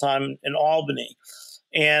spends time in Albany,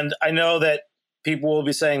 and I know that people will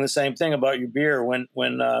be saying the same thing about your beer when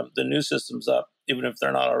the new system's up, even if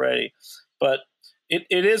they're not already. But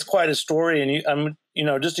it is quite a story, and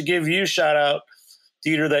just to give you a shout out,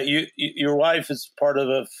 Dieter, that your wife is part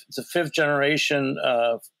of it's a 5th generation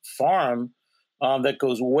farm that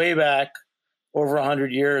goes way back over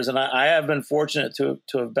 100 years, and I have been fortunate to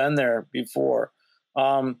have been there before.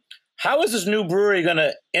 How is this new brewery going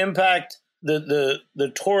to impact the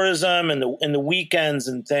tourism and the weekends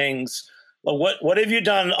and things? What have you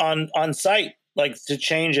done on site, like, to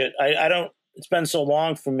change it? I don't. It's been so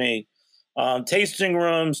long for me. Tasting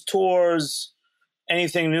rooms, tours,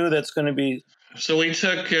 anything new that's going to be. So we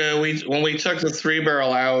took when we took the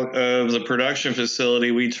 3-barrel out of the production facility,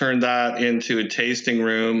 we turned that into a tasting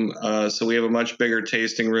room. So we have a much bigger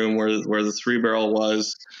tasting room where the 3-barrel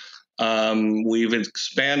was. We've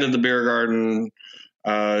expanded the beer garden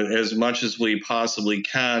as much as we possibly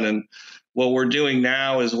can, and what we're doing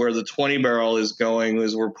now is where the 20-barrel is going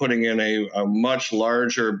is we're putting in a much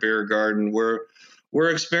larger beer garden. We're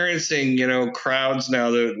experiencing, crowds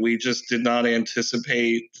now that we just did not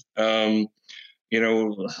anticipate. Last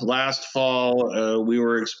fall, we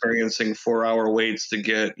were experiencing 4-hour waits to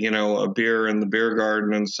get, a beer in the beer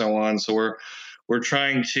garden and so on. So we're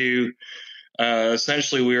trying to,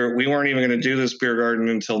 essentially, we weren't even going to do this beer garden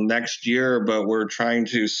until next year, but we're trying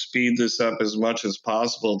to speed this up as much as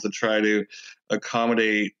possible to try to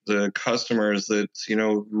accommodate the customers that,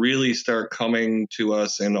 really start coming to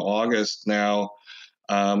us in August now.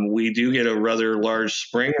 We do get a rather large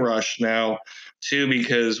spring rush now, too,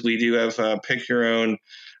 because we do have pick your own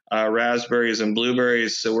raspberries and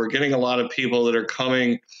blueberries. So we're getting a lot of people that are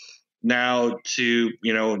coming now to,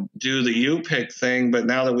 do the U-pick thing. But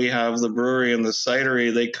now that we have the brewery and the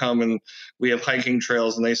cidery, they come and we have hiking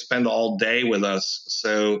trails and they spend all day with us.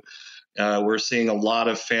 So we're seeing a lot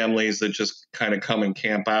of families that just kind of come and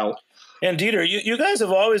camp out. And Dieter, you guys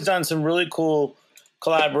have always done some really cool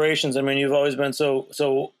collaborations. I mean, you've always been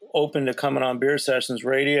so open to coming on Beer Sessions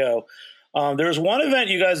Radio. There was one event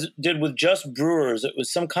you guys did with just brewers. It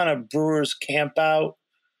was some kind of brewers camp out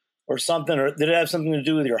or something, or did it have something to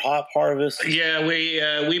do with your hop harvest? Yeah,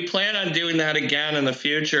 we plan on doing that again in the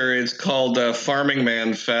future. It's called Farming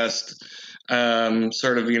Man Fest,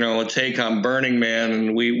 sort of a take on Burning Man,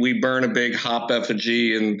 and we burn a big hop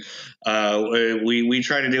effigy, and we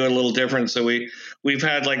try to do it a little different. So we've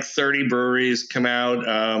had like 30 breweries come out.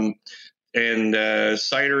 And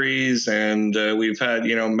cideries, and we've had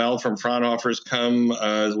Mel from Fronhofer's come.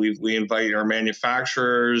 We invite our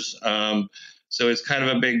manufacturers. So it's kind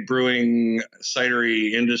of a big brewing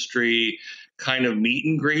cidery industry kind of meet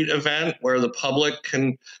and greet event where the public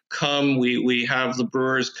can come. We have the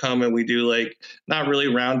brewers come, and we do like not really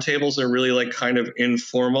roundtables. They're really like kind of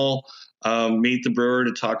informal. Meet the brewer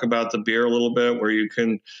to talk about the beer a little bit, where you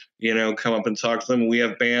can come up and talk to them. We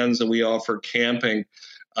have bands, and we offer camping.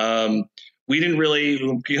 We didn't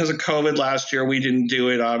really, because of COVID last year, we didn't do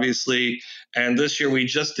it, obviously. And this year, we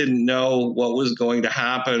just didn't know what was going to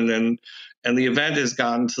happen. And the event has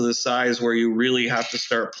gotten to the size where you really have to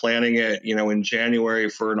start planning it, in January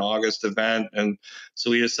for an August event. And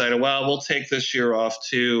so we decided, well, we'll take this year off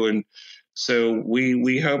too. And so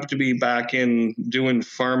we hope to be back in doing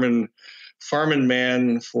Farmin'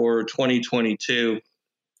 Man for 2022.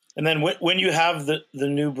 And then when you have the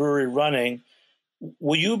new brewery running,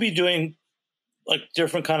 will you be doing like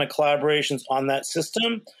different kind of collaborations on that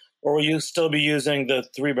system, or will you still be using the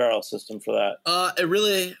 3-barrel system for that? It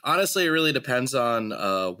really depends on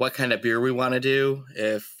what kind of beer we want to do.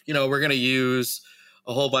 If we're going to use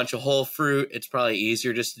a whole bunch of whole fruit, it's probably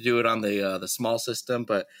easier just to do it on the small system.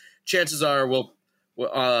 But chances are,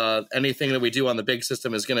 anything that we do on the big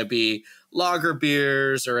system is going to be lager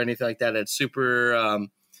beers or anything like that. It's super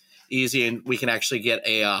easy, and we can actually get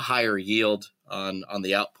a higher yield on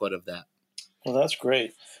the output of that. Well, that's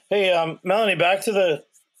great. Hey, Melanie, back to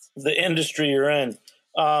the industry you're in.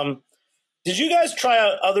 Did you guys try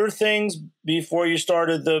out other things before you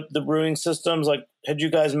started the brewing systems? Like, had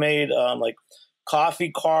you guys made like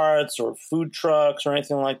coffee carts or food trucks or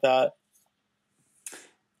anything like that?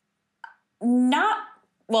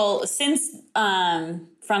 Since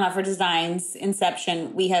Fronhofer Design's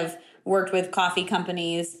inception, we have worked with coffee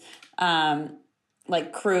companies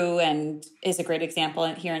like Crew, and is a great example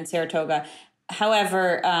here in Saratoga.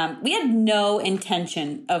 However, we had no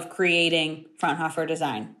intention of creating Fronhofer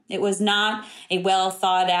Design. It was not a well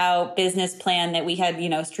thought out business plan that we had,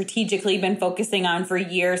 strategically been focusing on for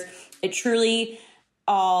years. It truly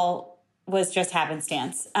all was just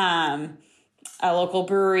happenstance. A local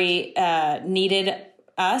brewery needed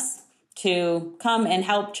us to come and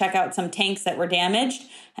help check out some tanks that were damaged,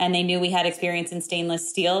 and they knew we had experience in stainless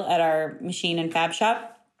steel at our machine and fab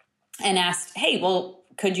shop, and asked, hey, well,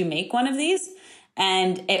 could you make one of these?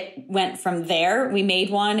 And it went from there. We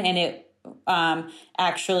made one, and it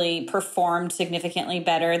actually performed significantly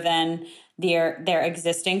better than their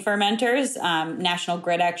existing fermenters. National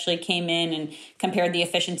Grid actually came in and compared the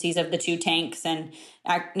efficiencies of the two tanks, and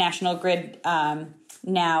National Grid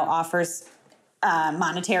now offers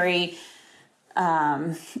monetary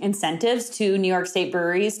incentives to New York State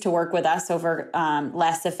breweries to work with us over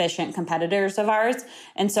less efficient competitors of ours.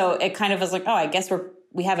 And so it kind of was like, oh, I guess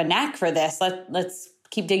we have a knack for this. Let's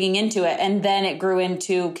keep digging into it. And then it grew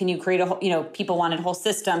into, can you create people wanted whole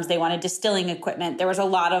systems. They wanted distilling equipment. There was a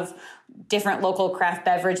lot of different local craft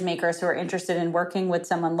beverage makers who were interested in working with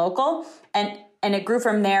someone local. And it grew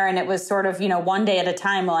from there. And it was sort of, one day at a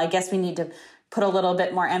time. Well, I guess we need to put a little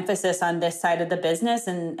bit more emphasis on this side of the business.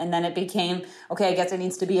 And then it became, okay, I guess it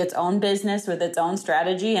needs to be its own business with its own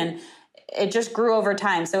strategy. And it just grew over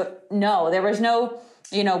time. So no, there was no,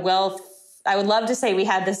 I would love to say we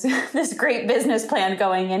had this great business plan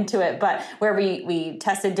going into it, but where we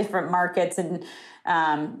tested different markets and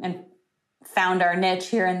found our niche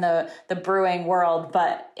here in the brewing world.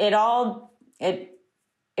 But it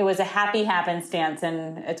was a happy happenstance,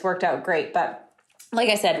 and it's worked out great. But like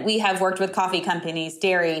I said, we have worked with coffee companies,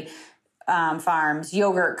 dairy farms,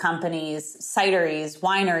 yogurt companies, cideries,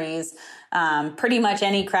 wineries, pretty much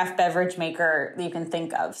any craft beverage maker you can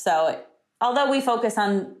think of. So although we focus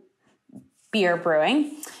on beer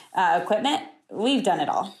brewing equipment, we've done it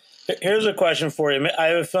all. Here's a question for you. I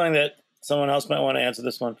have a feeling that someone else might want to answer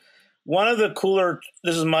this one. One of the cooler,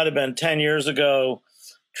 might have been 10 years ago,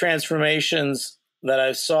 transformations that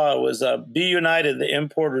I saw was Be United, the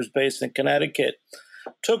importers based in Connecticut,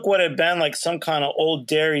 took what had been like some kind of old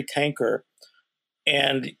dairy tanker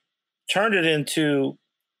and turned it into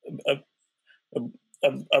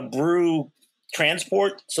a brew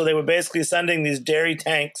transport. So they were basically sending these dairy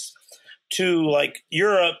tanks to like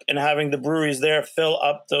Europe and having the breweries there fill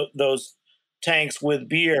up those tanks with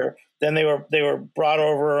beer. Then they were brought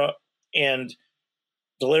over and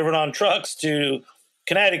delivered on trucks to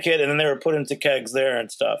Connecticut, and then they were put into kegs there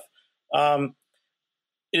and stuff.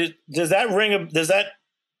 Does that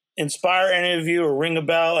inspire any of you or ring a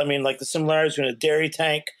bell? I mean, like the similarities between a dairy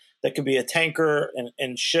tank that could be a tanker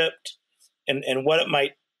and shipped, and what it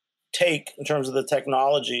might take in terms of the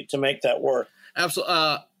technology to make that work. Absolutely.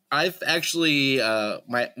 I've actually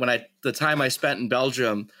the time I spent in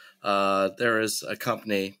Belgium, there was a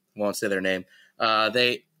company, won't say their name.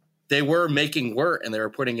 They were making wort and they were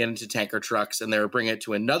putting it into tanker trucks and they were bringing it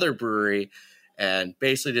to another brewery and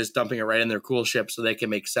basically just dumping it right in their cool ship so they can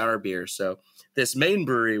make sour beer. So this main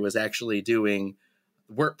brewery was actually doing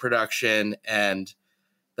wort production, and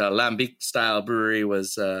the Lambic style brewery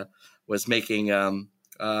was making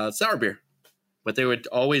sour beer, but they would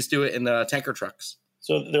always do it in the tanker trucks.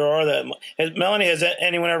 So there are that. Melanie, has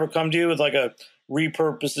anyone ever come to you with like a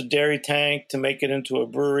repurposed dairy tank to make it into a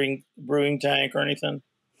brewing tank or anything?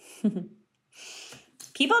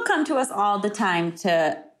 People come to us all the time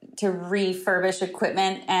to refurbish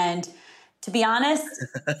equipment, and to be honest,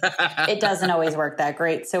 it doesn't always work that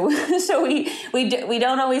great. So we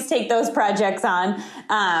don't always take those projects on.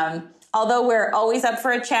 Although we're always up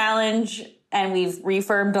for a challenge, and we've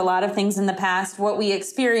refurbed a lot of things in the past, what we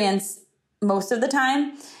experience most of the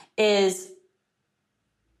time is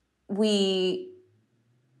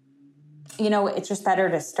it's just better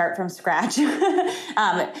to start from scratch.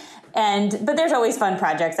 But there's always fun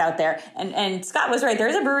projects out there. And Scott was right.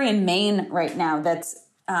 There's a brewery in Maine right now that's,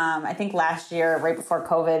 I think last year, right before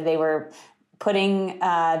COVID, they were putting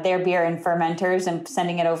their beer in fermenters and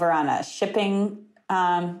sending it over on a shipping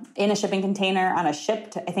container on a ship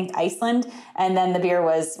to, I think, Iceland. And then the beer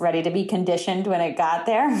was ready to be conditioned when it got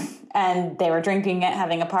there. And they were drinking it,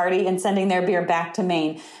 having a party, and sending their beer back to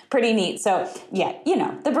Maine. Pretty neat. So, yeah,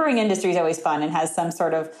 the brewing industry is always fun and has some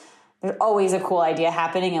sort of, there's always a cool idea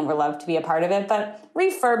happening, and we're loved to be a part of it. But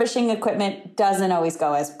refurbishing equipment doesn't always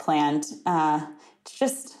go as planned. It's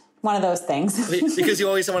just one of those things. Because you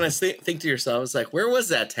always want to think to yourself, it's like, where was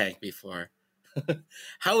that tank before?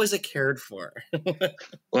 How is it cared for?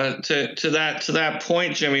 Well, to that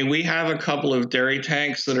point, Jimmy, we have a couple of dairy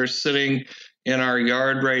tanks that are sitting in our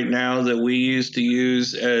yard right now that we used to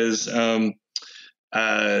use as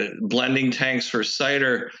blending tanks for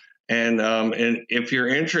cider. And if you're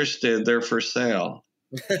interested, they're for sale.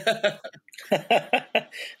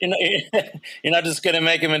 You're not just going to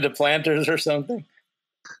make them into planters or something?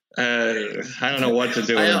 I don't know what to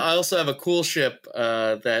do. I also have a cool ship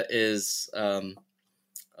that is from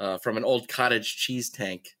an old cottage cheese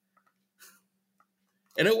tank,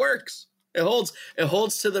 and it works. It holds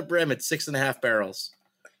to the brim. It's 6.5 barrels.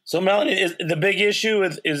 So, Melanie, the big issue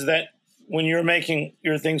is that when you're making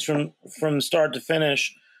your things from start to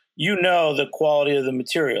finish, the quality of the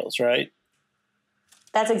materials, right?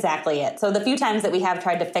 That's exactly it. So the few times that we have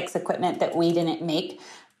tried to fix equipment that we didn't make,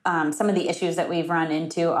 some of the issues that we've run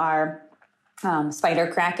into are spider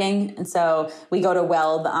cracking. And so we go to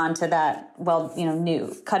weld onto that,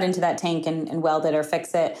 cut into that tank and weld it or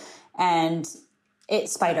fix it. And it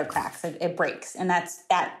spider cracks, it breaks. And that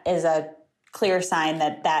is a clear sign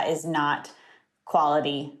that is not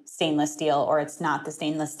quality stainless steel, or it's not the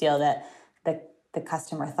stainless steel that the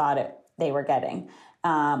customer thought they were getting.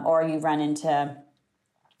 Or you run into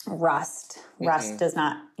rust. Rust does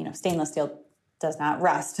not, stainless steel does not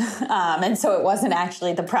rust. And so it wasn't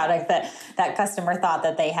actually the product that customer thought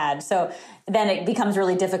that they had. So then it becomes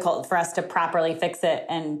really difficult for us to properly fix it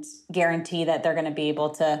and guarantee that they're going to be able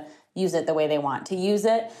to use it the way they want to use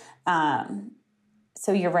it.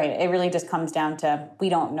 So you're right. It really just comes down to, we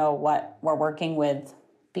don't know what we're working with,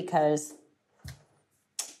 because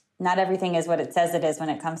not everything is what it says it is when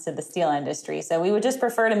it comes to the steel industry. So we would just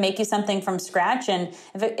prefer to make you something from scratch. And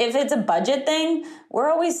if it's a budget thing, we're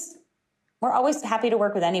always happy to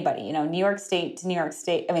work with anybody. New York State to New York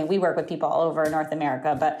State. I mean, we work with people all over North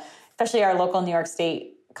America, but especially our local New York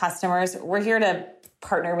State customers, we're here to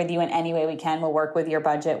partner with you in any way we can. We'll work with your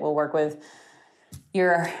budget. We'll work with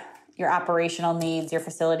your operational needs, your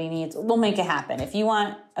facility needs. We'll make it happen. If you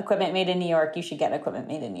want equipment made in New York, you should get equipment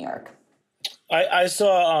made in New York. I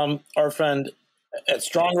saw our friend at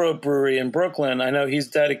Strong Rope Brewery in Brooklyn. I know he's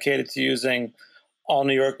dedicated to using all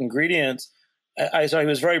New York ingredients. I saw he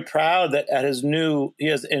was very proud that at his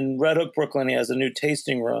in Red Hook, Brooklyn, he has a new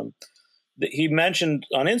tasting room. He mentioned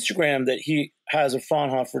on Instagram that he has a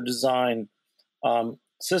Fronhofer design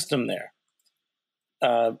system there.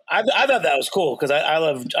 I thought that was cool because I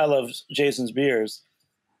love Jason's beers.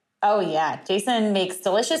 Oh, yeah. Jason makes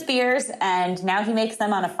delicious beers, and now he makes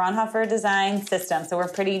them on a Fronhofer design system. So we're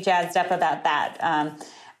pretty jazzed up about that.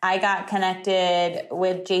 I got connected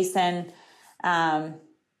with Jason. It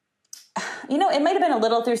might have been a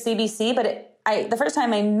little through CBC, but the first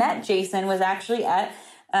time I met Jason was actually at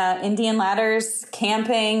Indian Ladder's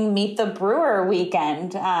camping Meet the Brewer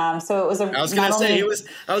weekend. So it was I was gonna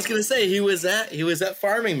say he was at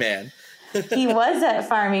Farming Man. He was at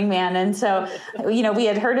Farming Man. And so, we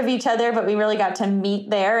had heard of each other, but we really got to meet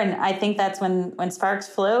there. And I think that's when sparks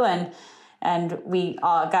flew, and we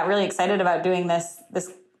all got really excited about doing this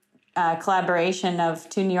collaboration of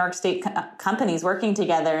two New York State companies working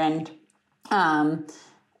together. And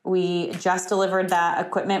we just delivered that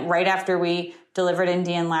equipment right after we delivered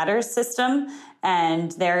Indian Ladder's system,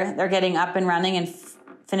 and they're getting up and running and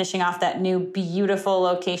finishing off that new beautiful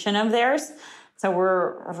location of theirs. So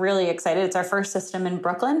we're really excited. It's our first system in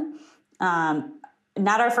Brooklyn. Not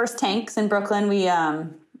our first tanks in Brooklyn.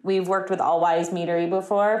 We've worked with All Wise Meadery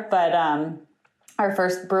before, but our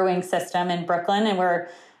first brewing system in Brooklyn, and we're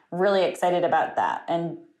really excited about that.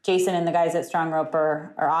 And Jason and the guys at Strong Rope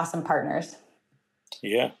are awesome partners.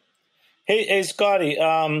 Yeah. Hey, Scotty,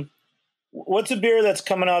 what's a beer that's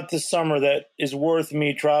coming out this summer that is worth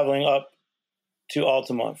me traveling up to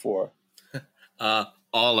Altamont for?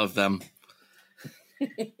 All of them.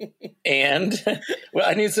 And well,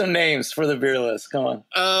 I need some names for the beer list. Come on.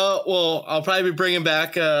 Well, I'll probably be bringing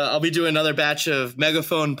back. I'll be doing another batch of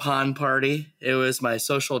Megaphone Pond Party. It was my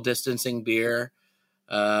social distancing beer.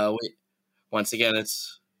 Once again,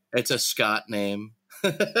 it's a Scott name,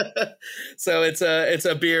 so it's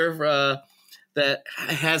a beer that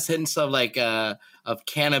has hints of of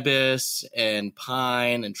cannabis and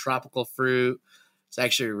pine and tropical fruit. It's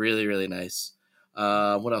actually really, really nice.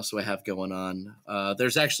 What else do I have going on?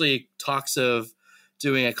 There's actually talks of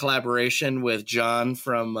doing a collaboration with John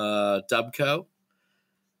from Dubco,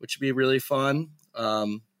 which would be really fun.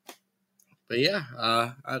 But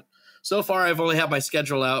yeah, so far I've only had my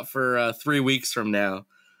schedule out for 3 weeks from now,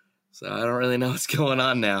 so I don't really know what's going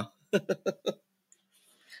on now.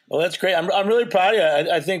 Well, that's great. I'm really proud of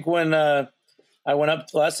you. I think when I went up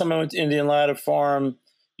last time I went to Indian Ladder Farm,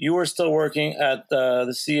 you were still working at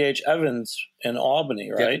the C.H. Evans in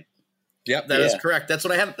Albany, right? Yep, that is correct. That's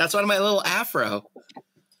what I have. That's one of my little afro.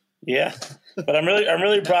 Yeah, but I'm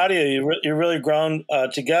really proud of you. You're really grown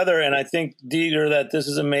together, and I think, Dieter, that this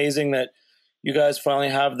is amazing that you guys finally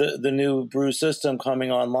have the new brew system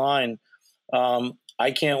coming online.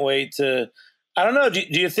 I can't wait to. I don't know. Do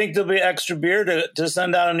you think there'll be extra beer to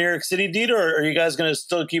send out in New York City, Dieter, or are you guys going to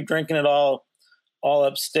still keep drinking it all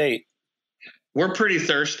upstate? We're pretty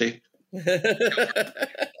thirsty. I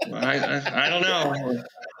don't know.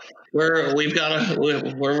 We're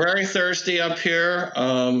very thirsty up here.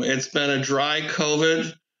 It's been a dry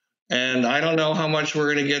COVID, and I don't know how much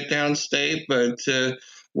we're going to get downstate, but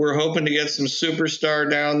we're hoping to get some Superstar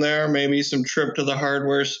down there, maybe some trip to the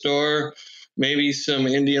hardware store, maybe some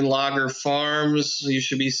Indian Lager Farms. You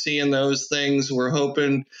should be seeing those things. We're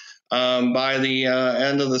hoping by the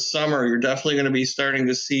end of the summer, you're definitely going to be starting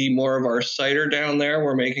to see more of our cider down there.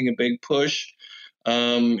 We're making a big push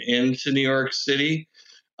into New York City.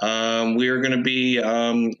 We are going to be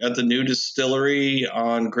at the new distillery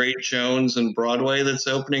on Great Jones and Broadway that's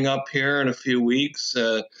opening up here in a few weeks.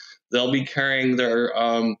 They'll be carrying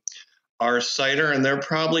our cider, and they're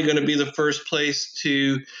probably going to be the first place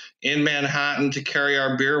in Manhattan to carry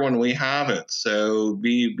our beer when we have it. So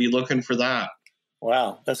be looking for that.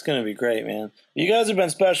 Wow, that's going to be great, man. You guys have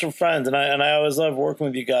been special friends, and I always love working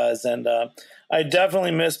with you guys. And I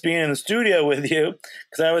definitely miss being in the studio with you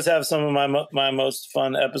because I always have some of my most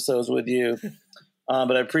fun episodes with you.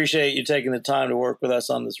 But I appreciate you taking the time to work with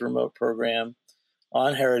us on this remote program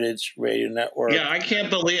on Heritage Radio Network. Yeah, I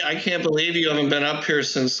can't believe you haven't been up here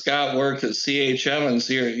since Scott worked at C.H. Evans.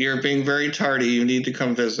 You're being very tardy. You need to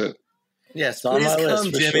come visit. Yes, please on my come,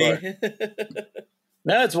 list, Jimmy. Sure.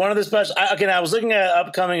 No, it's one of the special. I was looking at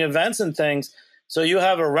upcoming events and things. So you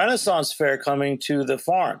have a Renaissance Fair coming to the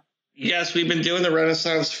farm. Yes, we've been doing the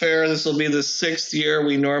Renaissance Fair. This will be the 6th year.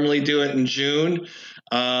 We normally do it in June.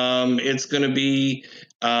 It's going to be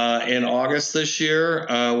in August this year.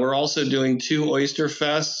 We're also doing 2 Oyster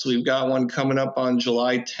Fests. We've got one coming up on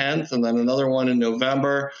July 10th and then another one in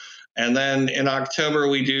November. And then in October,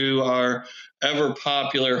 we do our ever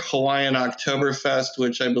popular Hawaiian Oktoberfest,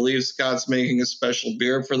 which I believe Scott's making a special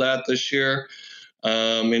beer for that this year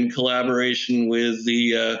in collaboration with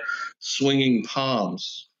the Swinging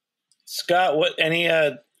Palms. Scott, any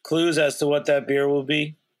clues as to what that beer will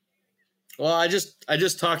be? Well, I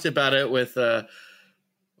just talked about it with the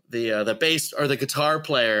bass or the guitar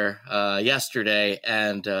player yesterday,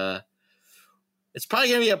 and it's probably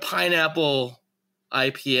going to be a pineapple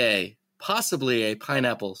IPA, possibly a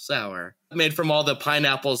pineapple sour, made from all the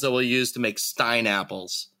pineapples that we'll use to make Stein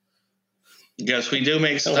apples. Yes, we do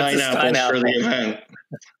make What's a Stein apples for the apple? event.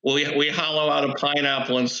 We hollow out a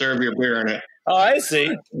pineapple and serve your beer in it. Oh, I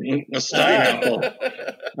see. A Stein apple.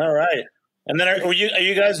 All right. And then are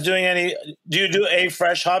you guys doing do you do a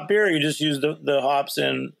fresh hop beer, or you just use the hops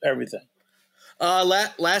in everything?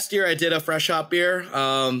 Last year I did a fresh hop beer.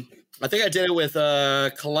 I think I did it with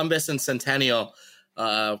Columbus and Centennial,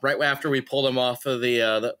 right after we pulled them off of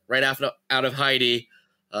right after out of Heidi,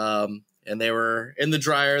 and they were in the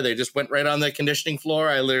dryer. They just went right on the conditioning floor.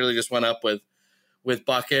 I literally just went up with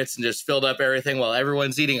buckets and just filled up everything while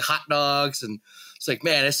everyone's eating hot dogs. And it's like,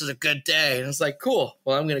 man, this is a good day. And it's like, cool.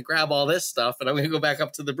 Well, I'm going to grab all this stuff and I'm going to go back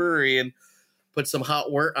up to the brewery and put some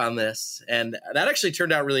hot wort on this. And that actually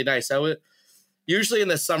turned out really nice. Usually in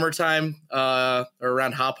the summertime or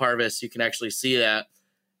around hop harvest, you can actually see that.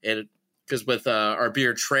 Because with our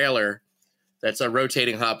beer Trailer, that's a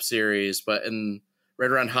rotating hop series. But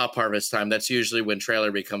right around hop harvest time, that's usually when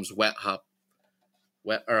Trailer becomes fresh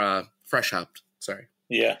hopped. Sorry.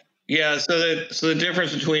 Yeah. Yeah. So the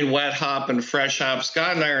difference between wet hop and fresh hop,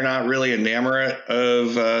 Scott and I are not really enamored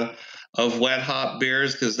of wet hop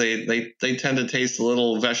beers because they tend to taste a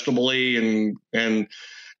little vegetable-y and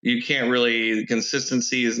you can't really, the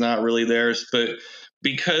consistency is not really theirs. But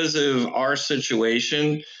because of our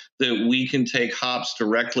situation, that we can take hops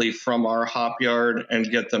directly from our hop yard and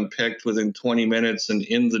get them picked within 20 minutes and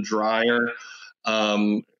in the dryer,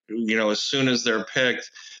 as soon as they're picked,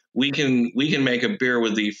 we can make a beer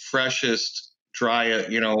with the freshest, dry,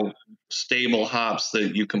 stable hops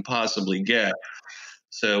that you can possibly get.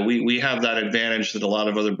 So we have that advantage that a lot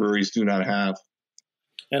of other breweries do not have.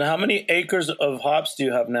 And how many acres of hops do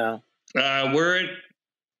you have now?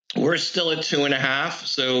 We're still at 2.5.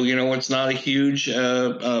 So, it's not a huge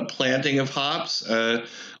planting of hops.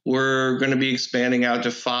 We're going to be expanding out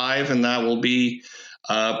to 5, and that will be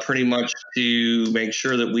pretty much to make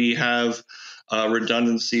sure that we have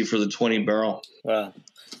redundancy for the 20 barrel. Wow.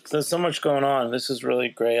 So there's so much going on. This is really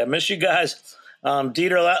great. I miss you guys.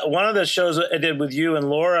 Dieter, one of the shows I did with you and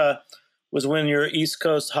Laura was when your East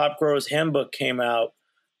Coast Hop Growers Handbook came out.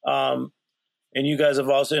 And you guys have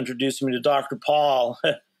also introduced me to Dr. Paul.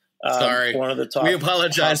 Sorry. One of the top. We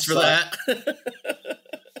apologize for that.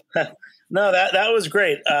 No, that was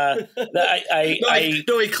great. He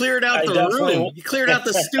cleared out the room. He cleared out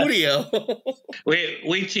the studio.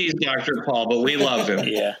 We tease Dr. Paul, but we love him.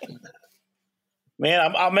 Yeah.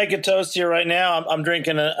 Man, I'll make a toast here right now. I'm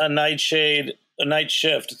drinking a night shift,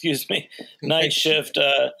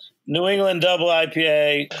 New England double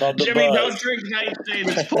IPA called the Jimmy, Buzz. don't drink Nightshade.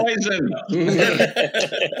 It's poison.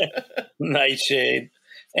 Nightshade.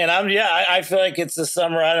 And I feel like it's the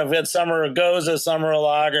summer. I don't know if it's summer of Goza, summer of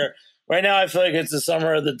lager. Right now, I feel like it's the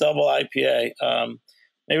summer of the double IPA.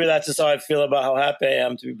 Maybe that's just how I feel about how happy I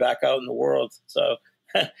am to be back out in the world. So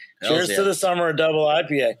cheers to the summer of double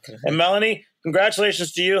IPA. And Melanie,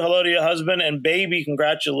 congratulations to you. Hello to your husband and baby.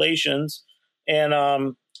 Congratulations. And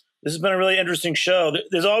this has been a really interesting show.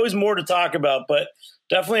 There's always more to talk about, but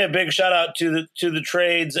definitely a big shout out to the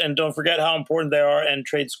trades. And don't forget how important they are and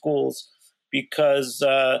trade schools, because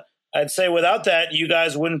I'd say without that, you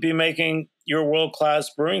guys wouldn't be making your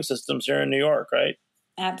world-class brewing systems here in New York, right?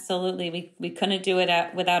 Absolutely. We couldn't do it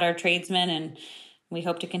without our tradesmen, and we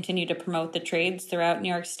hope to continue to promote the trades throughout New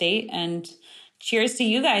York State. And cheers to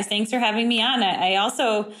you guys. Thanks for having me on. I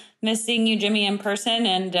also miss seeing you, Jimmy, in person,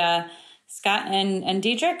 and Scott and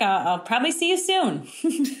Dietrich. I'll probably see you soon.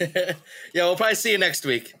 Yeah, we'll probably see you next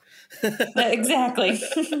week. Exactly.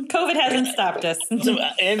 COVID hasn't stopped us. So,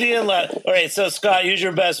 all right, so Scott, use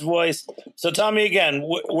your best voice. So tell me again,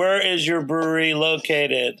 where is your brewery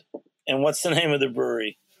located, and what's the name of the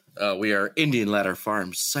brewery? We are Indian Ladder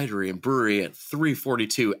Farms Cidery and Brewery at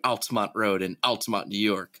 342 Altamont Road in Altamont, New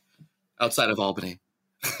York, outside of Albany.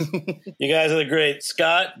 You guys are the great.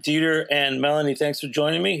 Scott, Dieter, and Melanie, thanks for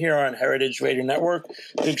joining me here on Heritage Radio Network.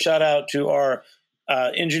 Big shout out to our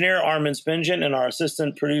engineer, Armin Spingen, and our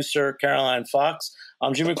assistant producer, Caroline Fox.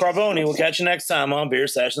 I'm Jimmy Carboni. We'll catch you next time on Beer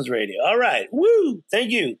Sessions Radio. All right. Woo!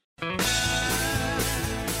 Thank you.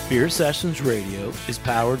 Beer Sessions Radio is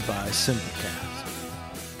powered by Simplecast.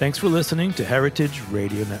 Thanks for listening to Heritage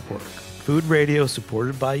Radio Network, food radio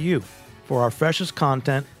supported by you. For our freshest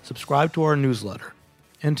content, subscribe to our newsletter.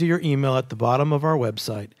 Enter your email at the bottom of our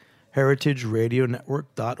website,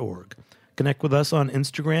 heritageradionetwork.org. Connect with us on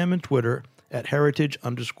Instagram and Twitter at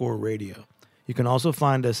heritage_radio. You can also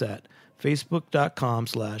find us at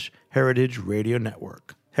facebook.com/Heritage Radio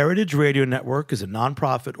Network. Heritage Radio Network is a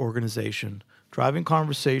nonprofit organization driving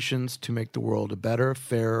conversations to make the world a better,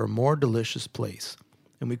 fairer, more delicious place.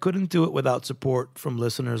 And we couldn't do it without support from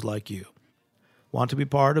listeners like you. Want to be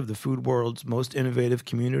part of the food world's most innovative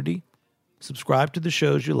community? Subscribe to the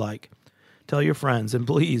shows you like. Tell your friends, and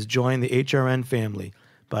please join the HRN family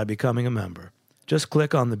by becoming a member. Just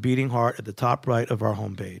click on the beating heart at the top right of our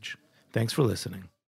homepage. Thanks for listening.